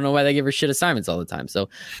job. I don't know why they give her shit assignments all the time. So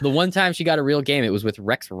the one time she got a real game, it was with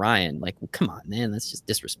Rex Ryan. Like, come on, man. That's just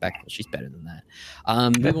disrespectful. She's better than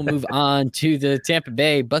that. We will move on to the Tampa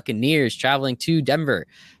Bay Buccaneers traveling to Denver.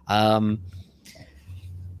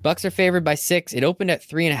 Bucks are favored by 6. It opened at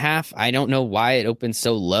 3.5. I don't know why it opened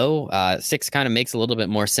so low. 6 kind of makes a little bit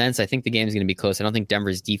more sense. I think the game is going to be close. I don't think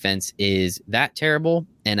Denver's defense is that terrible,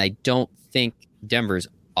 and I don't think Denver's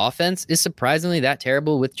offense is surprisingly that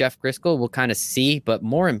terrible with Jeff Driscoll. We'll kind of see, but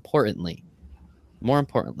more importantly,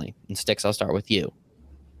 and Sticks, I'll start with you.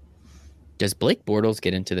 Does Blake Bortles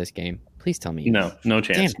get into this game? Please tell me. No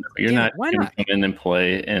chance. You're not going to come in and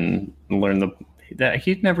play and learn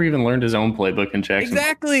he'd never even learned his own playbook in Jacksonville.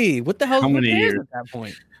 Exactly. What the hell? How many years at that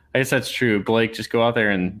point? I guess that's true. Blake, just go out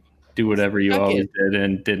there and do whatever you always did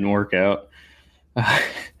and didn't work out.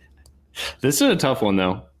 This is a tough one,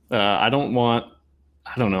 though. I don't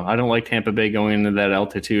know. I don't like Tampa Bay going into that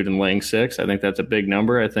altitude and laying 6. I think that's a big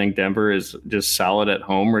number. I think Denver is just solid at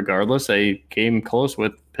home regardless. They came close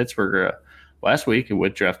with Pittsburgh last week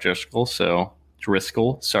with Jeff Driscoll.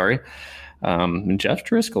 And Jeff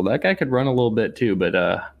Driscoll, that guy could run a little bit too, but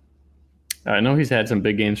I know he's had some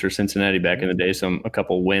big games for Cincinnati back in the day, a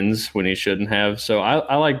couple wins when he shouldn't have. So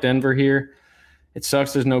I like Denver here. It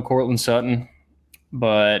sucks there's no Courtland Sutton,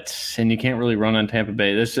 and you can't really run on Tampa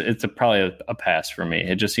Bay. It's probably a pass for me.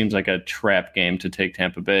 It just seems like a trap game to take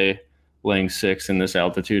Tampa Bay laying 6 in this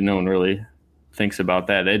altitude. No one really thinks about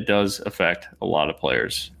that. It does affect a lot of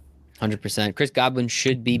players. 100%. Chris Godwin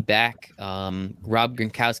should be back. Rob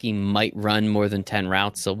Gronkowski might run more than 10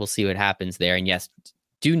 routes, so we'll see what happens there. And yes,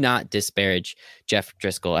 do not disparage Jeff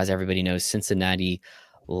Driscoll, as everybody knows, Cincinnati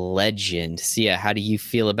legend. Sia, how do you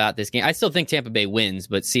feel about this game? I still think Tampa Bay wins,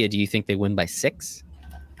 but Sia, do you think they win by 6?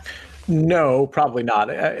 No, probably not.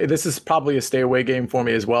 This is probably a stay away game for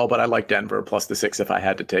me as well, but I like Denver plus the 6 if I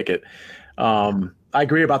had to take it. I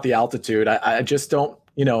agree about the altitude. I just don't,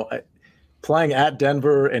 playing at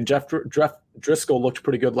Denver, and Jeff Driscoll looked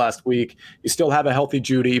pretty good last week. You still have a healthy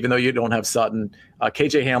Judy, even though you don't have Sutton.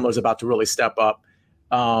 KJ Hamler's about to really step up.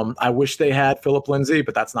 I wish they had Phillip Lindsay,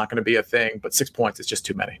 but that's not going to be a thing. But 6 points is just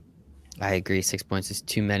too many. I agree. 6 points is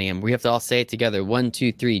too many. And we have to all say it together. 1,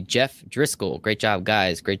 2, 3. Jeff Driscoll. Great job,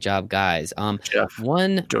 guys. Great job, guys.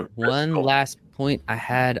 One last point I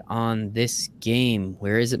had on this game.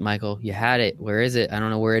 Where is it, Michael? You had it. Where is it? I don't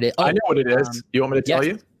know where it is. Oh, I know what it is. You want me to tell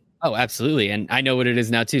you? Oh, absolutely. And I know what it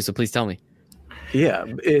is now, too. So please tell me. Yeah,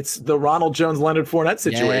 it's the Ronald Jones, Leonard Fournette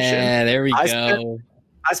situation. Yeah, there we go.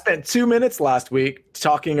 I spent 2 minutes last week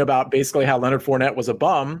talking about basically how Leonard Fournette was a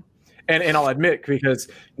bum. And I'll admit, because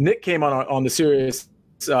Nick came on the Sirius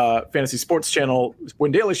Fantasy Sports Channel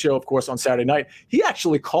Win Daily Show, of course, on Saturday night. He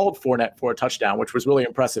actually called Fournette for a touchdown, which was really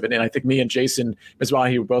impressive. And I think me and Jason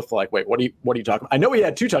Mizrahi were both like, wait, what are you talking about? I know he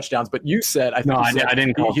had 2 touchdowns, but you said – I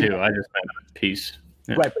didn't call 2. I just meant a piece.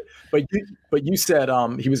 Yeah. Right, but you said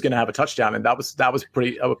he was going to have a touchdown, and that was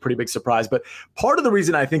a pretty big surprise. But part of the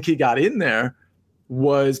reason I think he got in there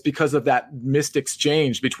was because of that missed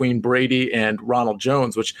exchange between Brady and Ronald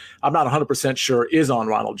Jones, which I'm not 100% sure is on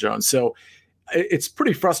Ronald Jones. So it's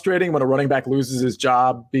pretty frustrating when a running back loses his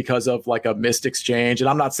job because of like a missed exchange. And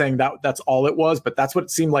I'm not saying that's all it was, but that's what it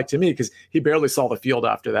seemed like to me, because he barely saw the field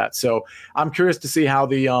after that. So I'm curious to see how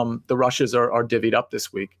the rushes are divvied up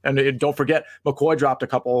this week. And don't forget, McCoy dropped a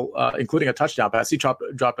couple, including a touchdown pass. He dropped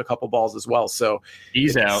a couple balls as well. So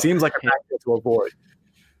he's out. Seems like a factor to avoid.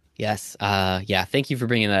 Yes. Yeah. Thank you for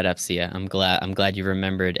bringing that up, Sia. I'm glad you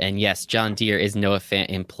remembered. And yes, John Deere is Noah Fant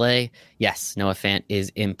in play. Yes, Noah Fant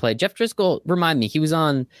is in play. Jeff Driscoll, remind me,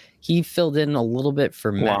 he filled in a little bit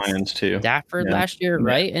for Lions too. Stafford last year,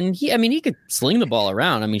 right? And he could sling the ball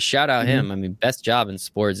around. I mean, shout out him. I mean, best job in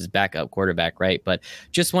sports is backup quarterback, right? But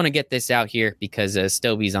just want to get this out here because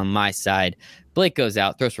Stovey's on my side. Blake goes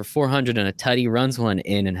out, throws for 400 and a tutty, runs one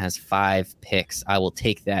in, and has 5 picks. I will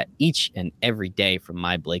take that each and every day from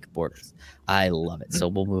my Blake Bortles. I love it. So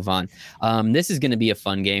we'll move on. This is going to be a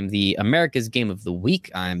fun game. The America's Game of the Week.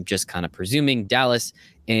 I'm just kind of presuming Dallas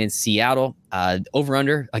and Seattle. Over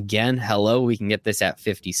under again. Hello, we can get this at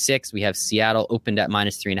 56. We have Seattle opened at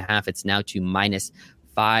 -3.5. It's now to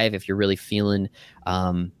 -5. If you're really feeling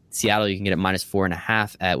Seattle, you can get it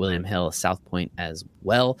 -4.5 at William Hill, South Point as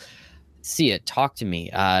well. Sia, talk to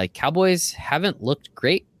me. Cowboys haven't looked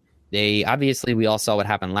great. We all saw what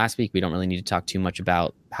happened last week. We don't really need to talk too much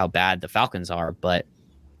about how bad the Falcons are, but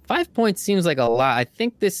 5 points seems like a lot. I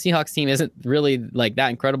think this Seahawks team isn't really like that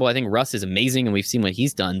incredible. I think Russ is amazing and we've seen what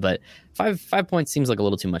he's done, but 5 points seems like a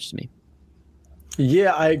little too much to me.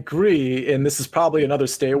 Yeah, I agree. And this is probably another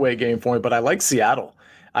stay away game for me, but I like Seattle.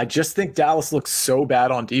 I just think Dallas looks so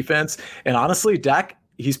bad on defense. And honestly, Dak,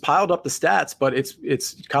 he's piled up the stats, but it's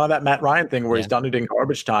kind of that Matt Ryan thing where he's done it in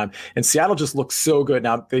garbage time. And Seattle just looks so good.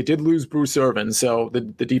 Now they did lose Bruce Irvin, so the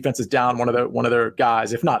defense is down one of their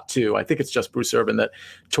guys, if not 2. I think it's just Bruce Irvin that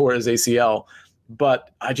tore his ACL.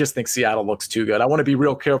 But I just think Seattle looks too good. I want to be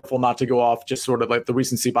real careful not to go off just sort of like the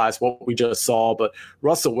recency bias, what we just saw. But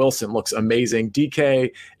Russell Wilson looks amazing.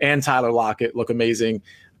 DK and Tyler Lockett look amazing.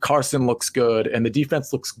 Carson looks good, and the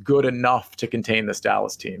defense looks good enough to contain this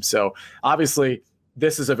Dallas team. So obviously,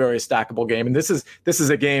 this is a very stackable game, and this is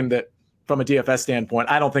a game that, from a DFS standpoint,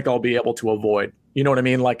 I don't think I'll be able to avoid. You know what I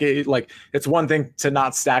mean? Like it's one thing to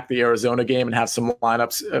not stack the Arizona game and have some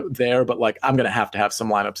lineups there, but like I'm going to have some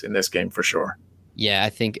lineups in this game for sure. Yeah,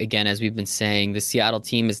 I think, again, as we've been saying, the Seattle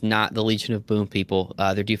team is not the Legion of Boom people.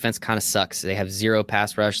 Their defense kind of sucks. They have zero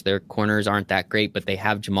pass rush. Their corners aren't that great, but they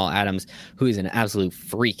have Jamal Adams, who is an absolute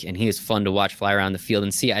freak, and he is fun to watch fly around the field.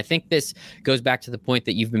 And see, I think this goes back to the point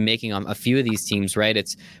that you've been making on a few of these teams, right?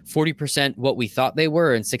 It's 40% what we thought they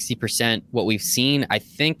were and 60% what we've seen. I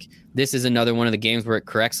think this is another one of the games where it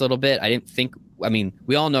corrects a little bit.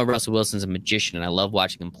 We all know Russell Wilson's a magician, and I love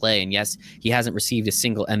watching him play. And yes, he hasn't received a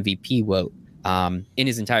single MVP vote in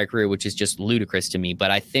his entire career, which is just ludicrous to me.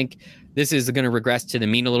 But I think this is going to regress to the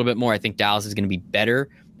mean a little bit more. I think Dallas is going to be better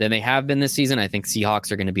than they have been this season. I think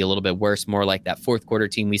Seahawks are going to be a little bit worse, more like that fourth quarter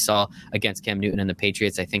team we saw against Cam Newton and the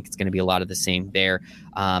Patriots. I think it's going to be a lot of the same there.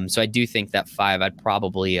 So I do think that 5, I'd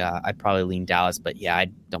probably lean Dallas. But yeah,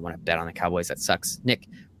 I don't want to bet on the Cowboys. That sucks. Nick,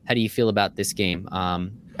 how do you feel about this game?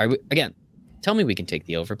 Tell me we can take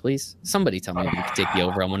the over, please. Somebody tell me we can take the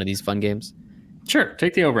over on one of these fun games. Sure,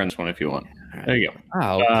 take the over on this one if you want. There you go.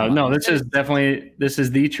 Oh, no, this is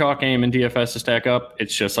the chalk game in DFS to stack up.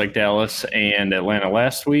 It's just like Dallas and Atlanta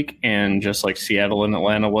last week, and just like Seattle and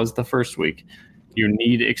Atlanta was the first week. You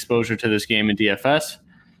need exposure to this game in DFS.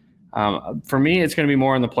 For me, it's going to be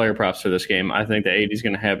more on the player props for this game. I think the 80 is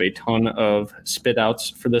going to have a ton of spit outs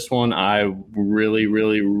for this one. I really,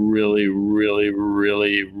 really, really, really,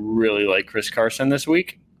 really, really like Chris Carson this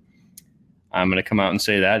week. I'm going to come out and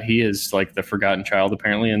say that he is like the forgotten child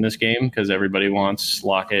apparently in this game because everybody wants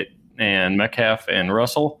Lockett and Metcalf and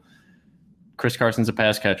Russell. Chris Carson's a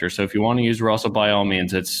pass catcher. So if you want to use Russell, by all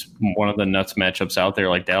means, it's one of the nuts matchups out there.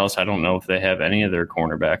 Like Dallas, I don't know if they have any of their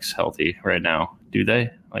cornerbacks healthy right now. Do they?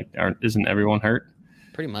 Isn't everyone hurt?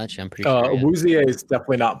 Pretty much. I'm pretty sure. Awuzie is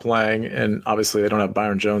definitely not playing, and obviously they don't have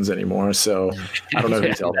Byron Jones anymore. So I don't know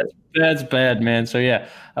who's healthy. That's bad, man. So yeah.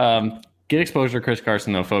 Get exposure to Chris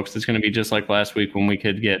Carson, though, folks. It's going to be just like last week when we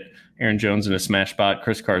could get Aaron Jones in a smash spot.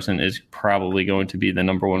 Chris Carson is probably going to be the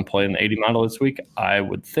number one play in the 80 model this week, I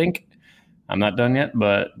would think. I'm not done yet,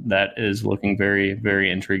 but that is looking very, very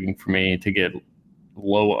intriguing for me to get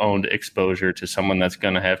low-owned exposure to someone that's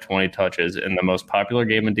going to have 20 touches in the most popular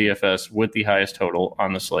game in DFS with the highest total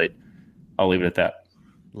on the slate. I'll leave it at that.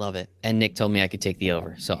 Love it. And Nick told me I could take the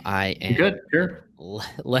over, so I am. Good, sure.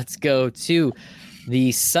 Let's go to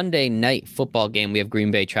the Sunday night football game. We have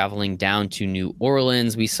Green Bay traveling down to New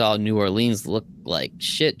Orleans. We saw New Orleans look like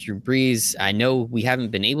shit. Drew Brees, I know we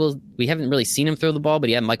haven't really seen him throw the ball, but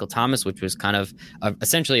he had Michael Thomas, which was kind of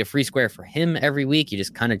essentially a free square for him every week. You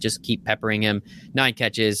just kind of keep peppering him. 9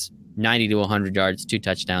 catches, 90 to 100 yards, 2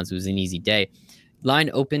 touchdowns. It was an easy day.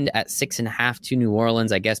 Line opened at 6.5 to New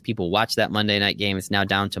Orleans. I guess people watched that Monday night game. It's now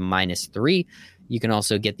down to -3. You can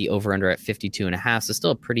also get the over-under at 52.5, so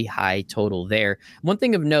still a pretty high total there. One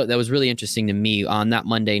thing of note that was really interesting to me on that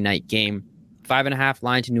Monday night game, 5.5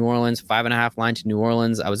 line to New Orleans, 5.5 line to New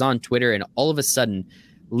Orleans. I was on Twitter, and all of a sudden,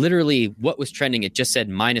 literally what was trending, it just said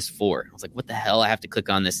 -4. I was like, what the hell? I have to click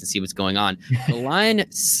on this and see what's going on. The line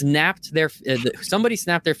snapped somebody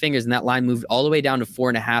snapped their fingers, and that line moved all the way down to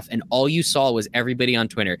 4.5, and all you saw was everybody on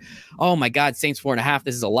Twitter. Oh my God, Saints 4.5.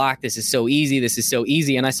 This is a lock. This is so easy. This is so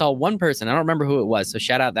easy. And I saw one person, I don't remember who it was, so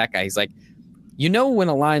shout out that guy. He's like, when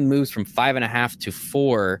a line moves from 5.5 to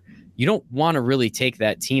 4, you don't want to really take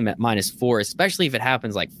that team at -4, especially if it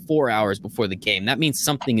happens like 4 hours before the game. That means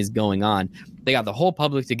something is going on. They got the whole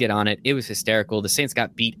public to get on it. It was hysterical. The Saints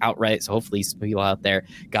got beat outright, so hopefully some people out there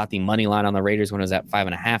got the money line on the Raiders when it was at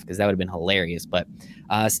 5.5, because that would have been hilarious. But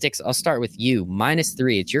Sticks, I'll start with you.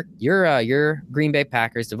 -3. It's your Green Bay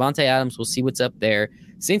Packers. Devontae Adams, we'll see what's up there.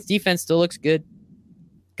 Saints defense still looks good.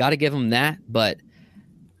 Got to give them that. But,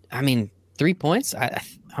 3 points?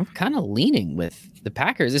 I'm kind of leaning with the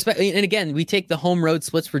Packers. And again, we take the home road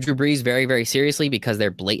splits for Drew Brees very, very seriously because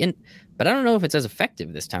they're blatant. But I don't know if it's as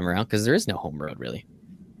effective this time around because there is no home road, really.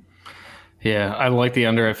 Yeah, I like the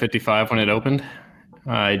under at 55 when it opened.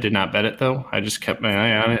 I did not bet it, though. I just kept my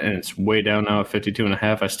eye on it, and it's way down now at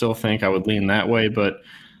 52.5. I still think I would lean that way, but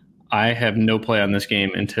I have no play on this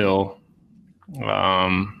game until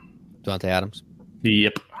Devontae Adams.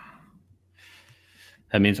 Yep.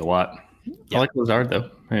 That means a lot. Yep. I like Lazard,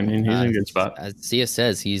 though. He's in a good spot. As Sia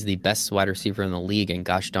says, he's the best wide receiver in the league, and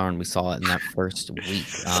gosh darn, we saw it in that first week.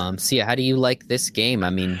 Sia, how do you like this game?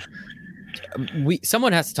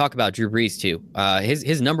 Someone has to talk about Drew Brees, too.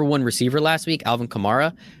 His number one receiver last week, Alvin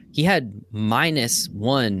Kamara, he had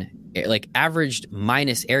 -1, averaged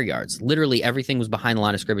minus air yards. Literally everything was behind the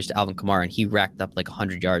line of scrimmage to Alvin Kamara, and he racked up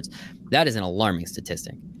 100 yards. That is an alarming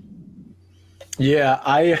statistic.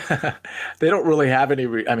 Yeah, they don't really have any.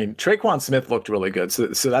 I mean, Traquan Smith looked really good,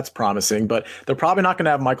 so that's promising. But they're probably not going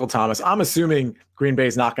to have Michael Thomas. I'm assuming Green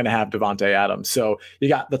Bay's not going to have Devontae Adams. So you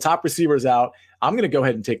got the top receivers out. I'm going to go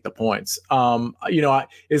ahead and take the points.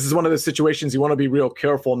 This is one of those situations you want to be real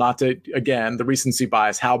careful not to, again, the recency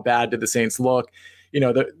bias. How bad did the Saints look?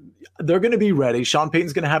 They're going to be ready. Sean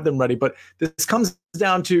Payton's going to have them ready. But this comes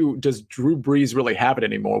down to, does Drew Brees really have it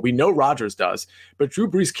anymore? We know Rodgers does, but Drew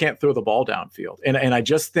Brees can't throw the ball downfield. And I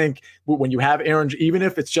just think when you have Aaron, even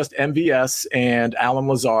if it's just MVS and Alan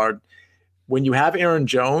Lazard, when you have Aaron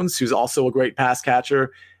Jones, who's also a great pass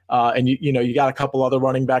catcher, and you got a couple other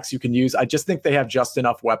running backs you can use. I just think they have just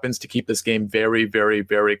enough weapons to keep this game very, very,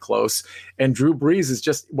 very close. And Drew Brees is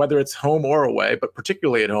just, whether it's home or away, but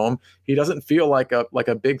particularly at home, he doesn't feel like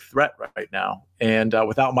a big threat right now. And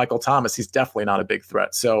without Michael Thomas, he's definitely not a big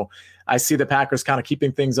threat. So I see the Packers kind of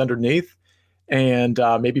keeping things underneath and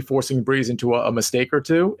maybe forcing Brees into a mistake or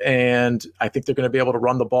two. And I think they're going to be able to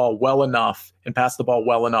run the ball well enough and pass the ball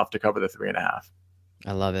well enough to cover the 3.5.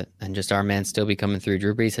 I love it. And just our man still be coming through.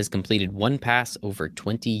 Drew Brees has completed one pass over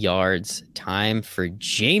 20 yards. Time for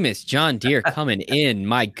Jameis John Deere coming in.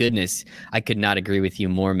 My goodness, I could not agree with you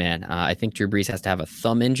more, man. I think Drew Brees has to have a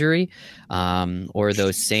thumb injury, or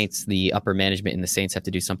those Saints, the upper management in the Saints have to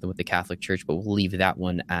do something with the Catholic Church, but we'll leave that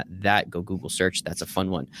one at that. Go Google search. That's a fun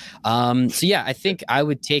one. So yeah, I think I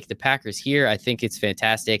would take the Packers here. I think it's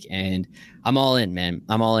fantastic, and I'm all in, man.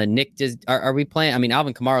 I'm all in. Nick, are we playing? I mean,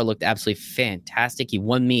 Alvin Kamara looked absolutely fantastic. He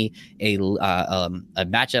won me a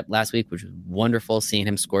matchup last week, which was wonderful. Seeing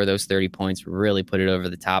him score those 30 points really put it over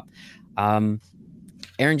the top. Aaron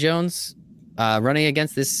Jones running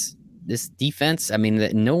against this defense. I mean,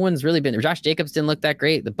 no one's really been. Josh Jacobs didn't look that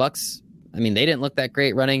great. The Bucks, I mean, they didn't look that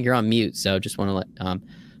great running. You're on mute, so just want to let.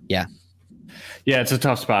 Yeah, it's a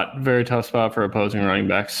tough spot. Very tough spot for opposing running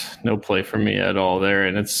backs. No play for me at all there.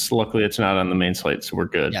 And luckily it's not on the main slate, so we're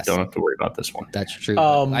good. Yes. Don't have to worry about this one. That's true.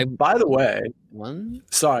 By the way,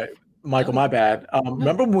 sorry, Michael, my bad.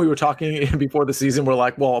 Remember when we were talking before the season, we're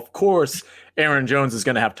like, well, of course, Aaron Jones is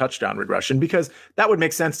going to have touchdown regression because that would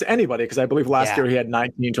make sense to anybody because I believe last year he had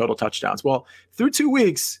 19 total touchdowns. Well, through 2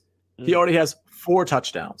 weeks, he already has 4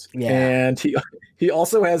 touchdowns. Yeah. And he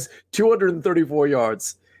also has 234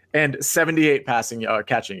 yards. And 78 catching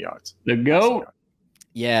yards. The GOAT.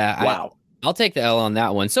 Yeah. Wow. I'll take the L on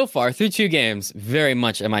that one. So far, through 2 games, very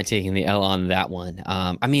much am I taking the L on that one.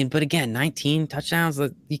 But again, 19 touchdowns,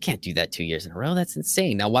 you can't do that 2 years in a row. That's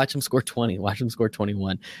insane. Now watch him score 20. Watch him score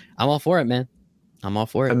 21. I'm all for it, man. I'm all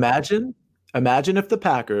for it. Imagine if the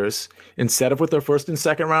Packers, instead of with their first and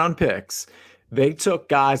second round picks, they took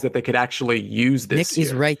guys that they could actually use this year.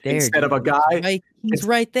 He's right there. Instead of a guy. He's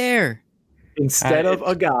right there. Instead of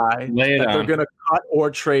a guy that they're going to cut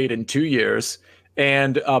or trade in 2 years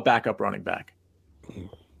and a backup running back.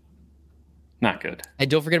 Not good.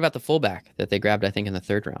 And don't forget about the fullback that they grabbed, I think, in the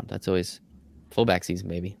 3rd round. That's always fullback season,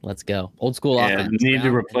 baby. Let's go. Old school offense. Need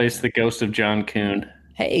to replace the ghost of John Kuhn.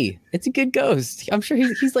 Hey, it's a good ghost. I'm sure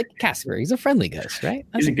he's like Casper. He's a friendly ghost, right?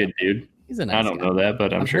 He's a good dude. He's a nice I don't guy. know that,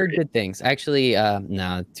 but I've heard good things. Actually,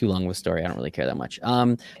 too long of a story. I don't really care that much.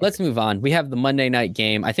 Let's move on. We have the Monday night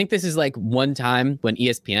game. I think this is like one time when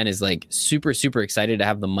ESPN is like super, super excited to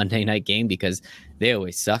have the Monday night game because they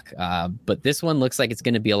always suck. But this one looks like it's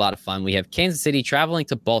going to be a lot of fun. We have Kansas City traveling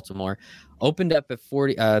to Baltimore. Opened up at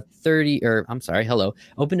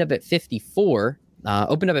 54.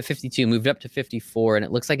 Opened up at 52, moved up to 54, and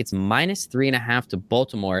it looks like it's -3.5 to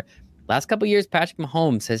Baltimore. Last couple of years, Patrick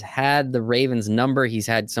Mahomes has had the Ravens number. He's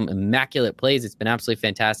had some immaculate plays. It's been absolutely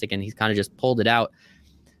fantastic, and he's kind of just pulled it out.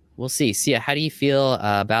 We'll see. Sia, how do you feel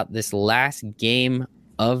about this last game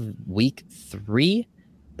of week 3?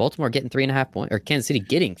 Baltimore getting 3.5 points, or Kansas City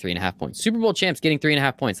getting 3.5 points. Super Bowl champs getting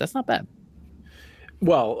 3.5 points. That's not bad.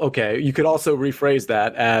 Well, okay. You could also rephrase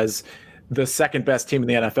that as the second best team in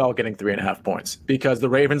the NFL getting 3.5 points because the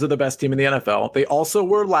Ravens are the best team in the NFL. They also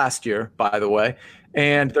were last year, by the way,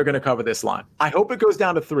 and they're going to cover this line. I hope it goes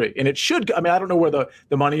down to 3, and it should. I mean, I don't know where the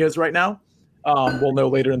money is right now. We'll know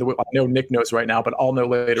later in the week. I know Nick knows right now, but I'll know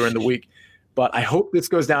later in the week. But I hope this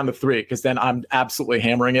goes down to 3 because then I'm absolutely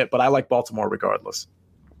hammering it. But I like Baltimore regardless.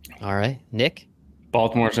 All right, Nick?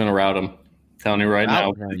 Baltimore's going to rout them. Telling you right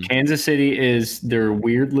now, Kansas City they're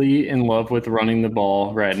weirdly in love with running the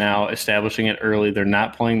ball right now, establishing it early. They're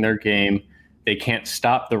not playing their game. They can't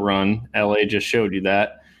stop the run. LA just showed you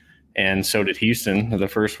that. And so did Houston the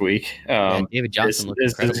first week. David Johnson looked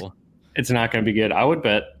incredible. It's not going to be good. I would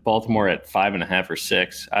bet Baltimore at 5.5 or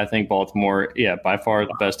 6. I think Baltimore, by far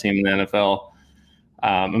the best team in the NFL.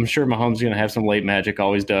 I'm sure Mahomes is going to have some late magic,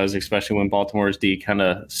 always does, especially when Baltimore's D kind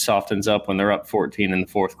of softens up when they're up 14 in the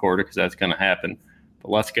fourth quarter, because that's going to happen.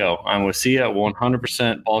 But let's go. I'm with Sia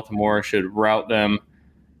 100%. Baltimore should rout them.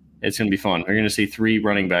 It's going to be fun. We're going to see 3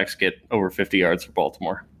 running backs get over 50 yards for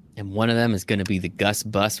Baltimore. And one of them is going to be the Gus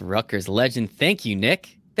Bus Rutgers legend. Thank you,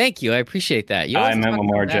 Nick. Thank you. I appreciate that. I meant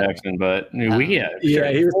Lamar Jackson, but he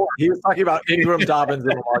was talking about Ingram, Dobbins,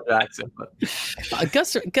 and Lamar Jackson. But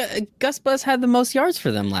Gus Bus had the most yards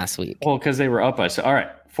for them last week. Well, because they were up by all right.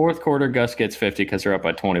 Fourth quarter, Gus gets 50 because they're up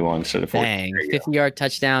by 21. So the 50-yard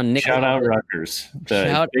touchdown. Nick Shout out Rutgers.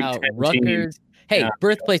 Shout out Rutgers. Team. Hey,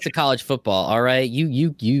 birthplace of college football. All right,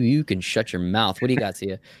 you can shut your mouth. What do you got,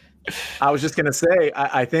 Sia? I was just going to say,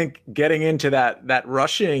 I think getting into that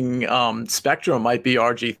rushing spectrum might be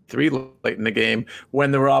RG3 late in the game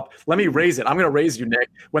when they're up. Let me raise it. I'm going to raise you, Nick.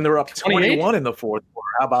 When they're up 21 in the fourth quarter.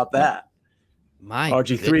 How about that?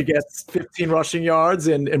 RG3 gets 15 rushing yards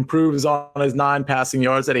and improves on his 9 passing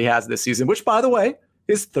yards that he has this season, which, by the way,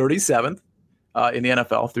 is 37th in the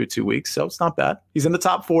NFL through 2 weeks. So it's not bad. He's in the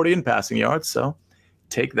top 40 in passing yards. So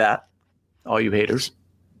take that, all you haters.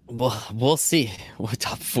 Well, we'll see. We're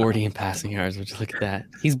top 40 in passing yards. Would you look at that?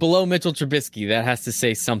 He's below Mitchell Trubisky. That has to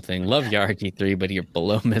say something. Love you, RG3, but you're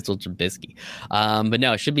below Mitchell Trubisky. But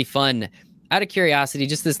no, it should be fun. Out of curiosity,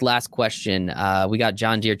 just this last question. We got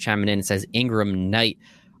John Deere chiming in and says, Ingram Knight,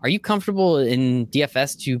 are you comfortable in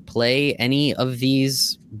DFS to play any of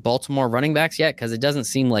these Baltimore running backs yet? Because it doesn't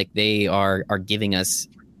seem like they are giving us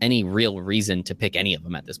any real reason to pick any of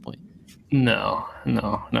them at this point. No,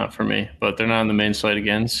 not for me. But they're not on the main slate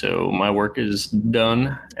again, so my work is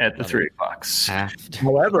done at the 3 o'clock.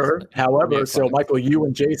 However, so Michael, you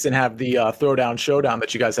and Jason have the Throwdown Showdown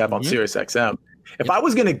that you guys have on SiriusXM. If I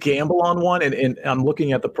was going to gamble on one, and I'm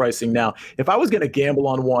looking at the pricing now, if I was going to gamble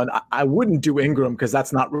on one, I wouldn't do Ingram because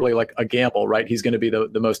that's not really like a gamble, right? He's going to be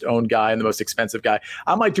the most owned guy and the most expensive guy.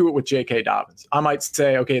 I might do it with J.K. Dobbins. I might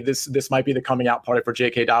say, okay, this might be the coming out party for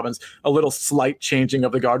J.K. Dobbins, a little slight changing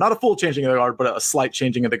of the guard, not a full changing of the guard, but a slight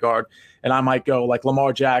changing of the guard. And I might go like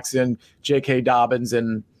Lamar Jackson, J.K. Dobbins,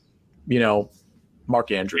 and,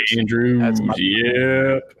 Mark Andrews.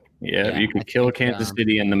 Yeah, you can kill Kansas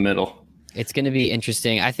City in the middle. It's going to be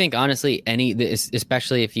interesting. I think, honestly,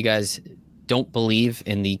 especially if you guys don't believe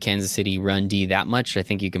in the Kansas City run D that much, I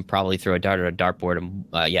think you can probably throw a dart at a dartboard.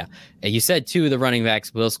 And you said 2 of the running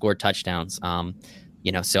backs will score touchdowns. So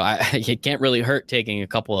it can't really hurt taking a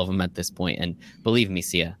couple of them at this point. And believe me,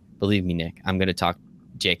 Sia, believe me, Nick, I'm going to talk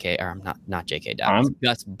not J.K. Dobbins,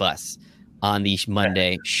 Gus Bus on the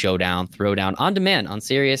Monday Showdown Throwdown on demand on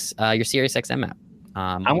Sirius, your SiriusXM app.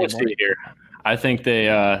 I'm with you here. I think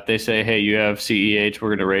they say, hey, you have CEH, we're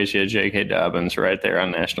going to raise you a J.K. Dobbins right there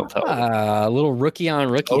on national television. A little rookie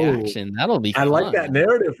on rookie action. That'll be fun. I like that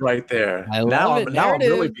narrative right there. Now I'm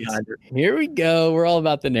really behind it. Here we go. We're all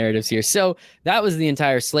about the narratives here. So that was the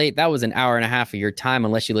entire slate. That was an hour and a half of your time.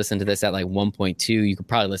 Unless you listen to this at like 1.2, you could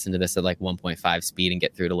probably listen to this at like 1.5 speed and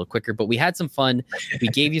get through it a little quicker. But we had some fun. We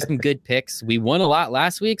gave you some good picks. We won a lot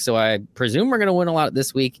last week, so I presume we're going to win a lot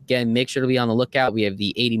this week. Again, make sure to be on the lookout. We have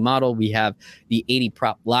the 80 model. We have the 80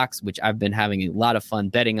 prop blocks, which I've been having a lot of fun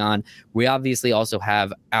betting on. We obviously also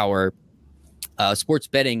have our sports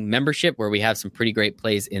betting membership where we have some pretty great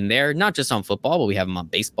plays in there, not just on football, but we have them on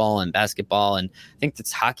baseball and basketball. And I think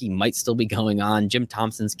that's hockey might still be going on. Jim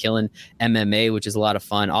Thompson's killing MMA, which is a lot of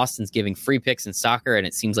fun. Austin's giving free picks in soccer, and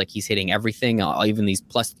it seems like he's hitting everything, even these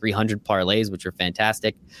plus 300 parlays, which are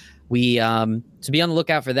fantastic. We to be on the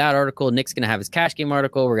lookout for that article. Nick's going to have his cash game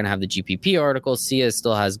article. We're going to have the GPP article. Sia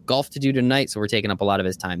still has golf to do tonight, so we're taking up a lot of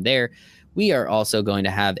his time there. We are also going to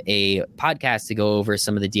have a podcast to go over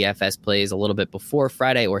some of the DFS plays a little bit before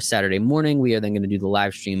Friday or Saturday morning. We are then going to do the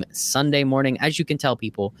live stream Sunday morning. As you can tell,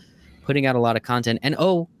 people, putting out a lot of content. And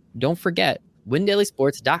don't forget,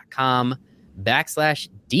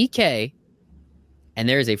 WinDailySports.com/DK. And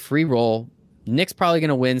there is a free roll. Nick's probably going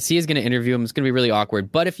to win. Sia's going to interview him. It's going to be really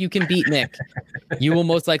awkward. But if you can beat Nick, you will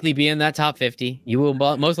most likely be in that top 50. You will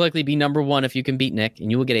most likely be number 1 if you can beat Nick.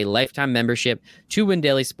 And you will get a lifetime membership to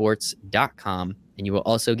WinDailySports.com. And you will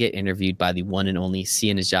also get interviewed by the one and only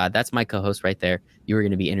Sia Nejad. That's my co-host right there. You are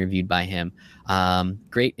going to be interviewed by him.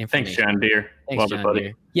 Great information. Thanks, John Deere. Thanks, John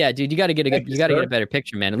Deere. Yeah, dude, you got to get a better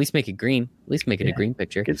picture, man. At least make it green. At least make it a green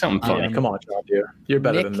picture. Get something fun. Come on, John Deere. You're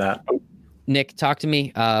better than that. Nick, talk to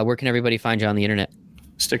me. Where can everybody find you on the internet?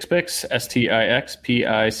 StixPicks,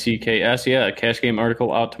 STIXPICKS. Yeah, a cash game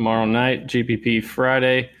article out tomorrow night, GPP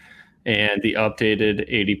Friday, and the updated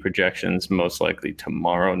 80 projections most likely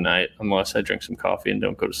tomorrow night, unless I drink some coffee and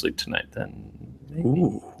don't go to sleep tonight. Then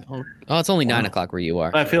Ooh. Oh, it's only 9 o'clock where you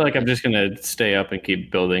are. I feel like I'm just gonna stay up and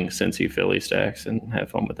keep building Cincy Philly stacks and have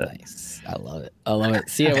fun with that. Nice. I love it.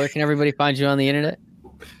 Sia, where can everybody find you on the internet?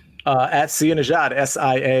 At Sianejad,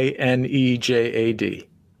 Sianejad.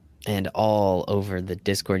 And all over the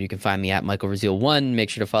Discord. You can find me at Michael Raziel1.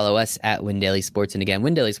 Make sure to follow us at Win Daily Sports. And again,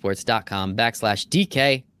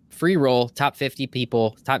 windailysports.com/DK. Free roll, top 50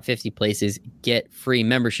 people, top 50 places, get free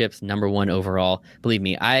memberships, #1 overall. Believe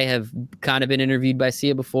me, I have kind of been interviewed by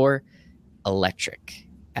Sia before. Electric.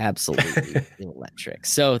 Absolutely electric.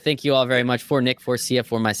 So thank you all very much. For Nick, for Sia,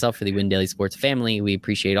 for myself, for the Win Daily Sports family. We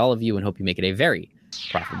appreciate all of you and hope you make it a very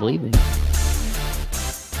profitable evening.